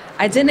 but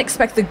I didn't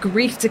expect the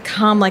grief to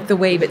come like the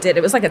wave it did.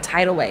 It was like a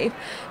tidal wave,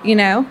 you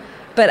know?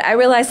 But I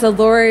realized the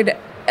Lord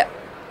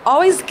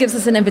always gives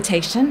us an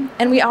invitation,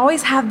 and we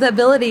always have the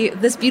ability,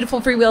 this beautiful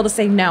free will, to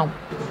say no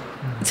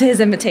to his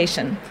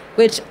invitation,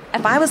 which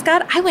if I was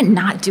God, I would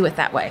not do it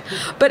that way.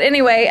 But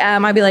anyway,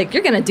 I'd be like,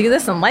 you're going to do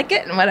this and like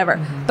it and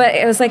whatever. But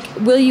it was like,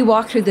 will you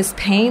walk through this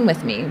pain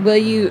with me? Will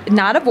you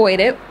not avoid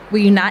it? Will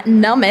you not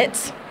numb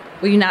it?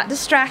 Will you not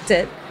distract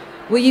it?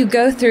 Will you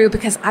go through?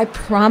 Because I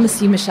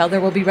promise you, Michelle,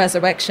 there will be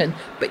resurrection,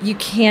 but you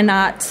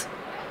cannot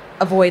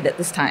avoid it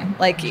this time.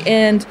 Like,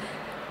 and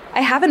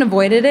I haven't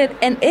avoided it,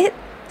 and it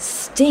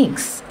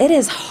stinks. It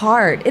is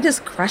hard. It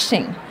is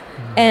crushing.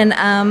 And,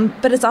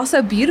 but it's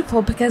also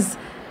beautiful, because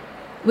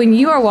when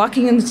you are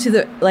walking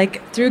into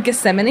through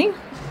Gethsemane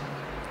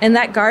in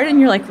that garden,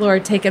 you're like,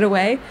 Lord, take it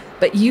away.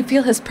 But you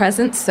feel his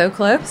presence so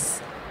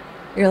close.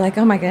 You're like,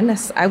 oh my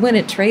goodness, I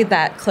wouldn't trade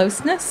that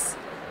closeness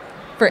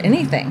for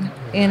anything,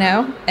 you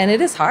know? And it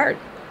is hard,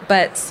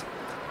 but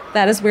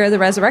that is where the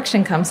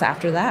resurrection comes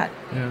after that.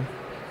 Yeah.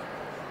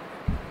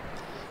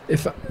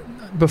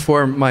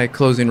 Before my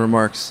closing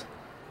remarks,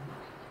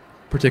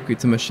 particularly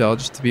to Michelle,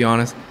 just to be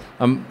honest,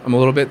 I'm a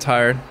little bit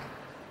tired.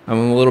 I'm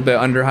a little bit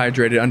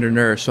underhydrated,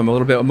 undernourished. So I'm a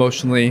little bit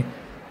emotionally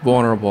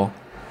vulnerable.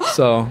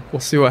 So we'll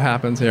see what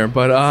happens here.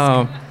 But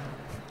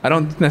I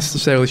don't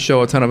necessarily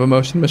show a ton of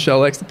emotion. Michelle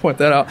likes to point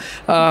that out.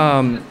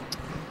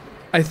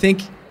 I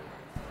think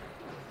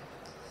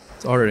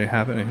it's already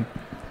happening.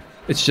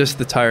 It's just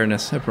the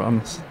tiredness, I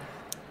promise.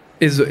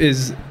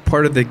 Is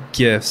part of the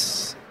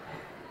gifts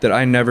that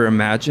I never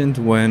imagined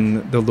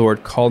when the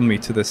Lord called me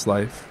to this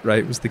life, right?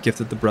 It was the gift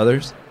of the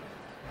brothers.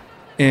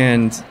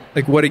 And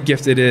like, what a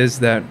gift it is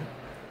that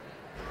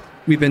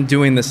we've been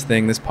doing this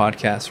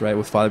podcast, right,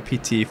 with Father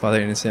PT, Father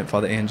Innocent,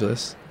 Father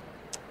Angelus.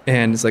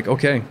 And it's like,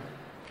 okay,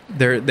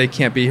 they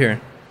can't be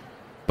here.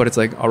 But it's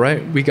like, all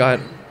right, we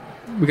got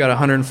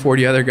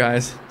 140 other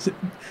guys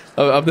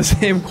of the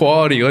same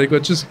quality. Like,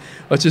 let's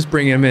just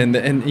bring them in.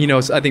 And, you know,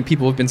 I think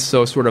people have been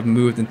so sort of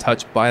moved and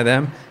touched by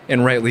them,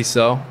 and rightly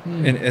so,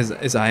 and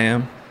as I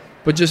am.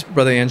 But just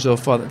Brother Angelo,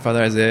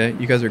 Father Isaiah,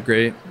 you guys are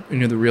great, and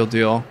you're the real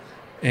deal.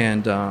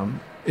 And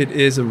it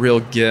is a real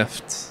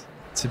gift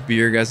to be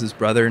your guys'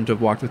 brother and to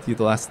have walked with you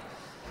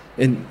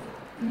and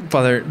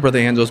Brother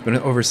Angel's been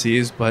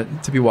overseas,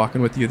 but to be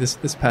walking with you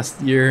this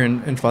past year,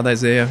 and Father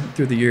Isaiah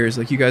through the years,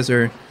 like, you guys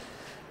are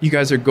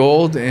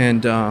gold,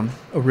 and a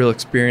real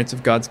experience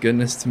of God's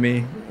goodness to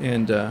me.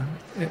 And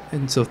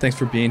so thanks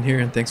for being here,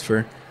 and thanks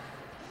for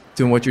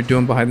doing what you're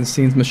doing behind the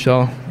scenes,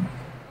 Michelle.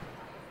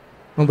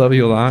 I love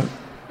you a lot.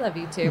 Love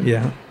you too.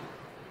 Yeah.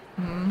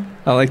 Mm-hmm.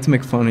 I like to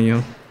make fun of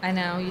you. I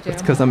know you do.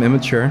 It's because I'm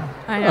immature.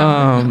 I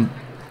know.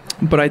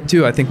 But I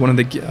do. I think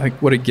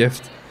what a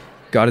gift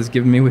God has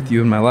given me with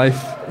you in my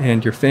life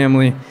and your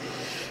family.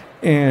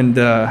 And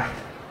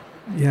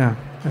yeah,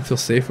 I feel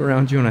safe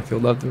around you, and I feel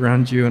loved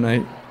around you.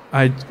 And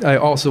I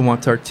also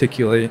want to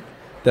articulate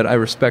that I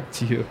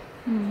respect you.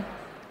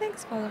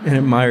 Thanks, Father. And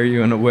admire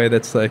you in a way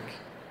that's like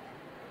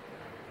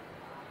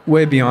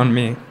way beyond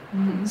me.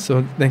 Mm-hmm.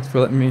 So thanks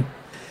for letting me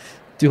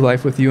do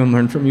life with you and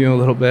learn from you a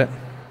little bit.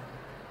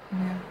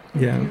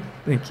 Yeah.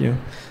 Thank you.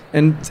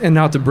 And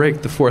now to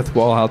break the fourth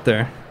wall out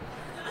there.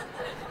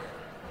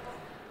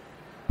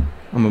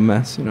 I'm a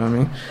mess, you know what I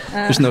mean?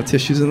 There's no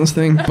tissues in this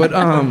thing, but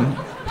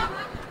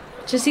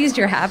just used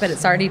your habit.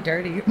 It's already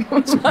dirty.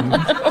 It's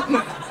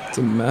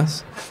a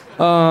mess.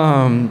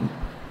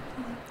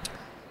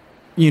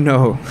 You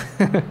know,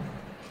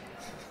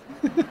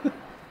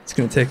 it's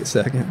gonna take a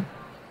second.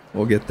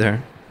 We'll get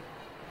there.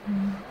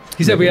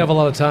 He said we have a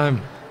lot of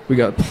time. We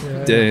got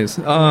days.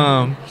 We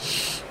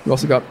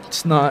also got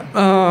snot.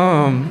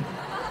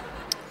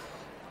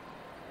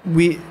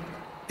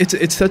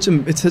 It's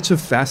such a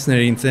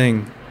fascinating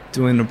thing,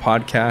 doing a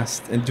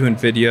podcast and doing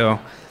video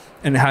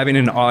and having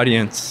an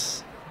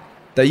audience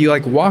that you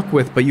like walk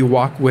with, but you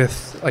walk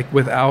with like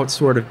without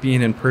sort of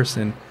being in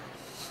person.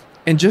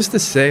 And just to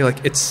say,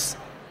 like, it's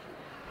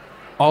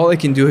all I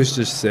can do is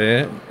just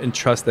say it and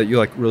trust that you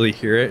like really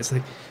hear it. It's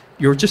like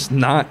you're just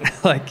not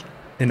like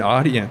an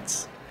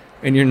audience,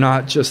 and you're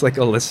not just like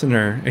a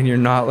listener, and you're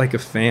not like a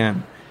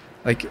fan.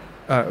 Like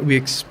we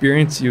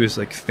experience you as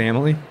like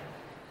family,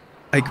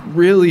 like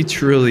really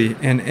truly,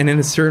 and in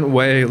a certain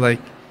way.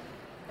 Like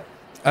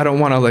I don't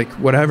want to like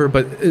whatever,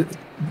 but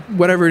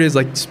whatever it is,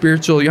 like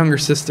spiritual younger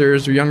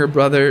sisters or younger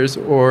brothers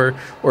or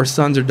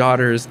sons or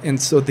daughters.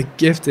 And so the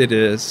gift it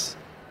is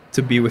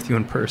to be with you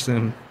in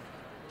person,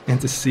 and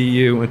to see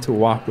you and to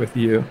walk with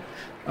you,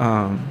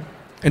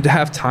 and to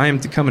have time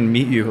to come and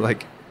meet you.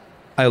 Like,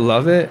 I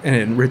love it, and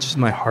it enriches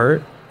my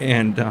heart,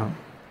 and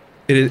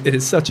it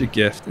is such a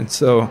gift. And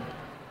so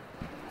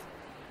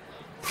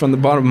from the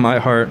bottom of my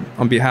heart,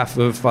 on behalf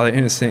of Father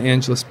Innocent,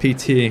 Angelus,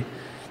 PT,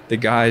 the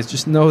guys,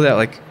 just know that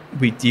like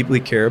we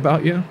deeply care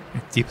about you,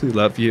 and deeply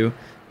love you,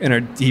 and are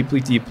deeply,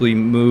 deeply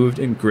moved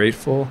and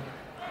grateful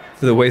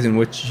for the ways in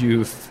which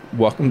you've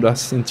welcomed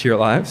us into your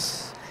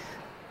lives.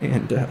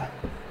 And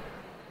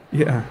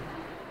yeah,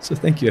 so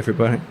thank you,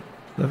 everybody.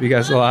 Love you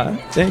guys a lot.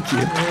 Thank you.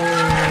 All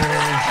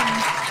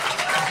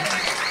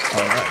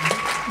right.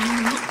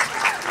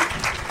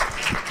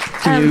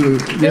 Really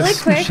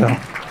yes, quick, Michelle.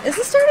 is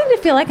this starting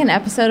to feel like an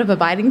episode of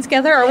Abiding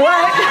Together or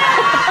what?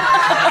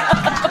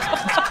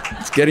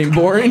 It's getting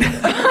boring. All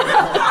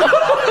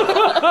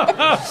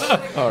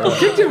right.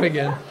 Kicked him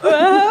again.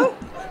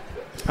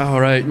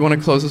 All right, you want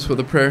to close us with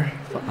a prayer?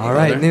 All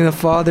right, in the name of the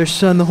Father,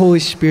 Son, the Holy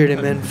Spirit,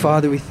 amen.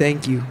 Father, we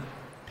thank you.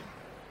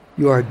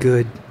 You are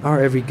good, are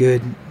every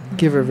good,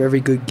 giver of every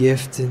good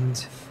gift,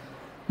 and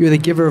you're the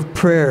giver of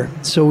prayer.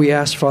 So we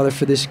ask, Father,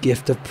 for this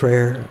gift of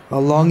prayer, a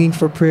longing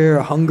for prayer,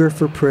 a hunger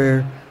for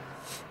prayer,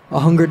 a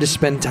hunger to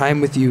spend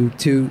time with you,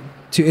 to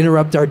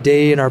interrupt our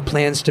day and our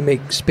plans to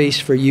make space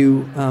for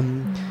you,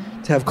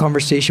 to have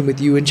conversation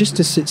with you, and just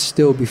to sit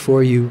still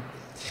before you.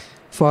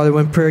 Father,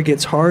 when prayer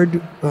gets hard,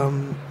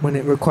 when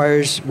it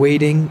requires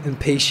waiting and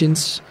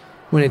patience,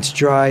 when it's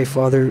dry,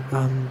 Father,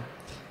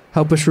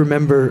 help us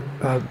remember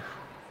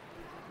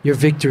your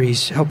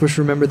victories. Help us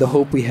remember the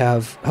hope we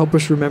have. Help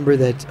us remember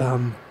that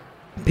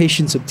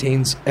patience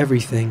obtains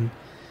everything.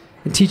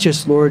 And teach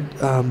us, Lord,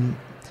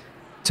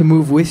 to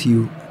move with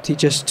you.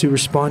 Teach us to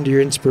respond to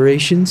your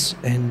inspirations,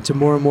 and to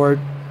more and more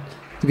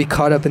to be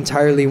caught up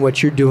entirely in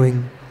what you're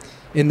doing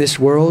in this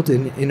world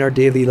and in our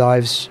daily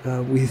lives.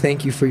 We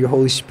thank you for your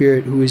Holy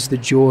Spirit, who is the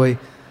joy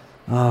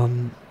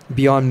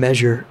beyond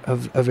measure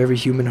of every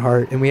human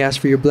heart. And we ask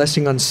for your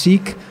blessing on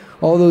Seek,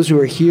 all those who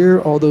are here,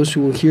 all those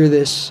who will hear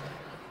this,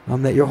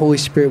 that your Holy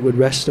Spirit would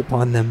rest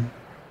upon them.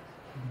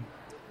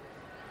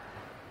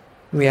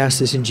 We ask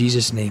this in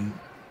Jesus' name.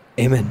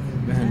 Amen.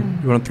 Amen.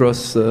 You want to throw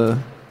us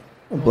a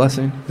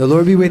blessing? The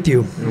Lord be with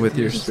you. And with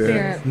your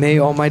spirit. May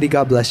Almighty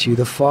God bless you,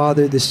 the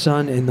Father, the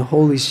Son, and the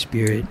Holy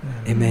Spirit.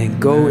 Amen.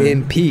 Go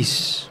in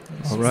peace.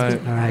 All right.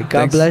 All right.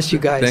 God bless you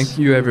guys. Thank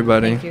you,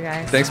 everybody. Thank you,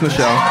 guys. Thanks,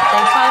 Michelle.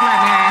 Thanks, Father Martin.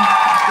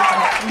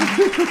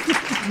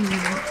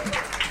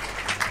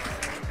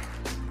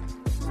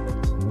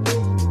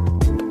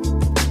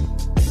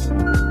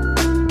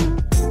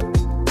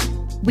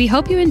 We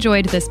hope you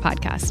enjoyed this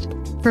podcast.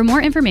 For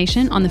more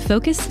information on the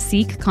Focus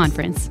Seek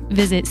conference,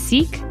 visit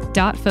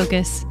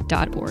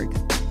seek.focus.org.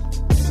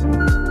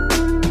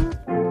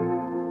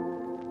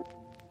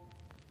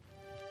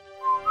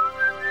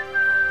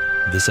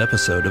 This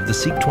episode of the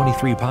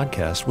SEEK23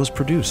 podcast was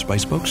produced by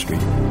Spoke Street.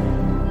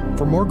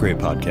 For more great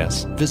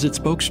podcasts, visit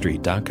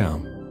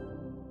spokestreet.com.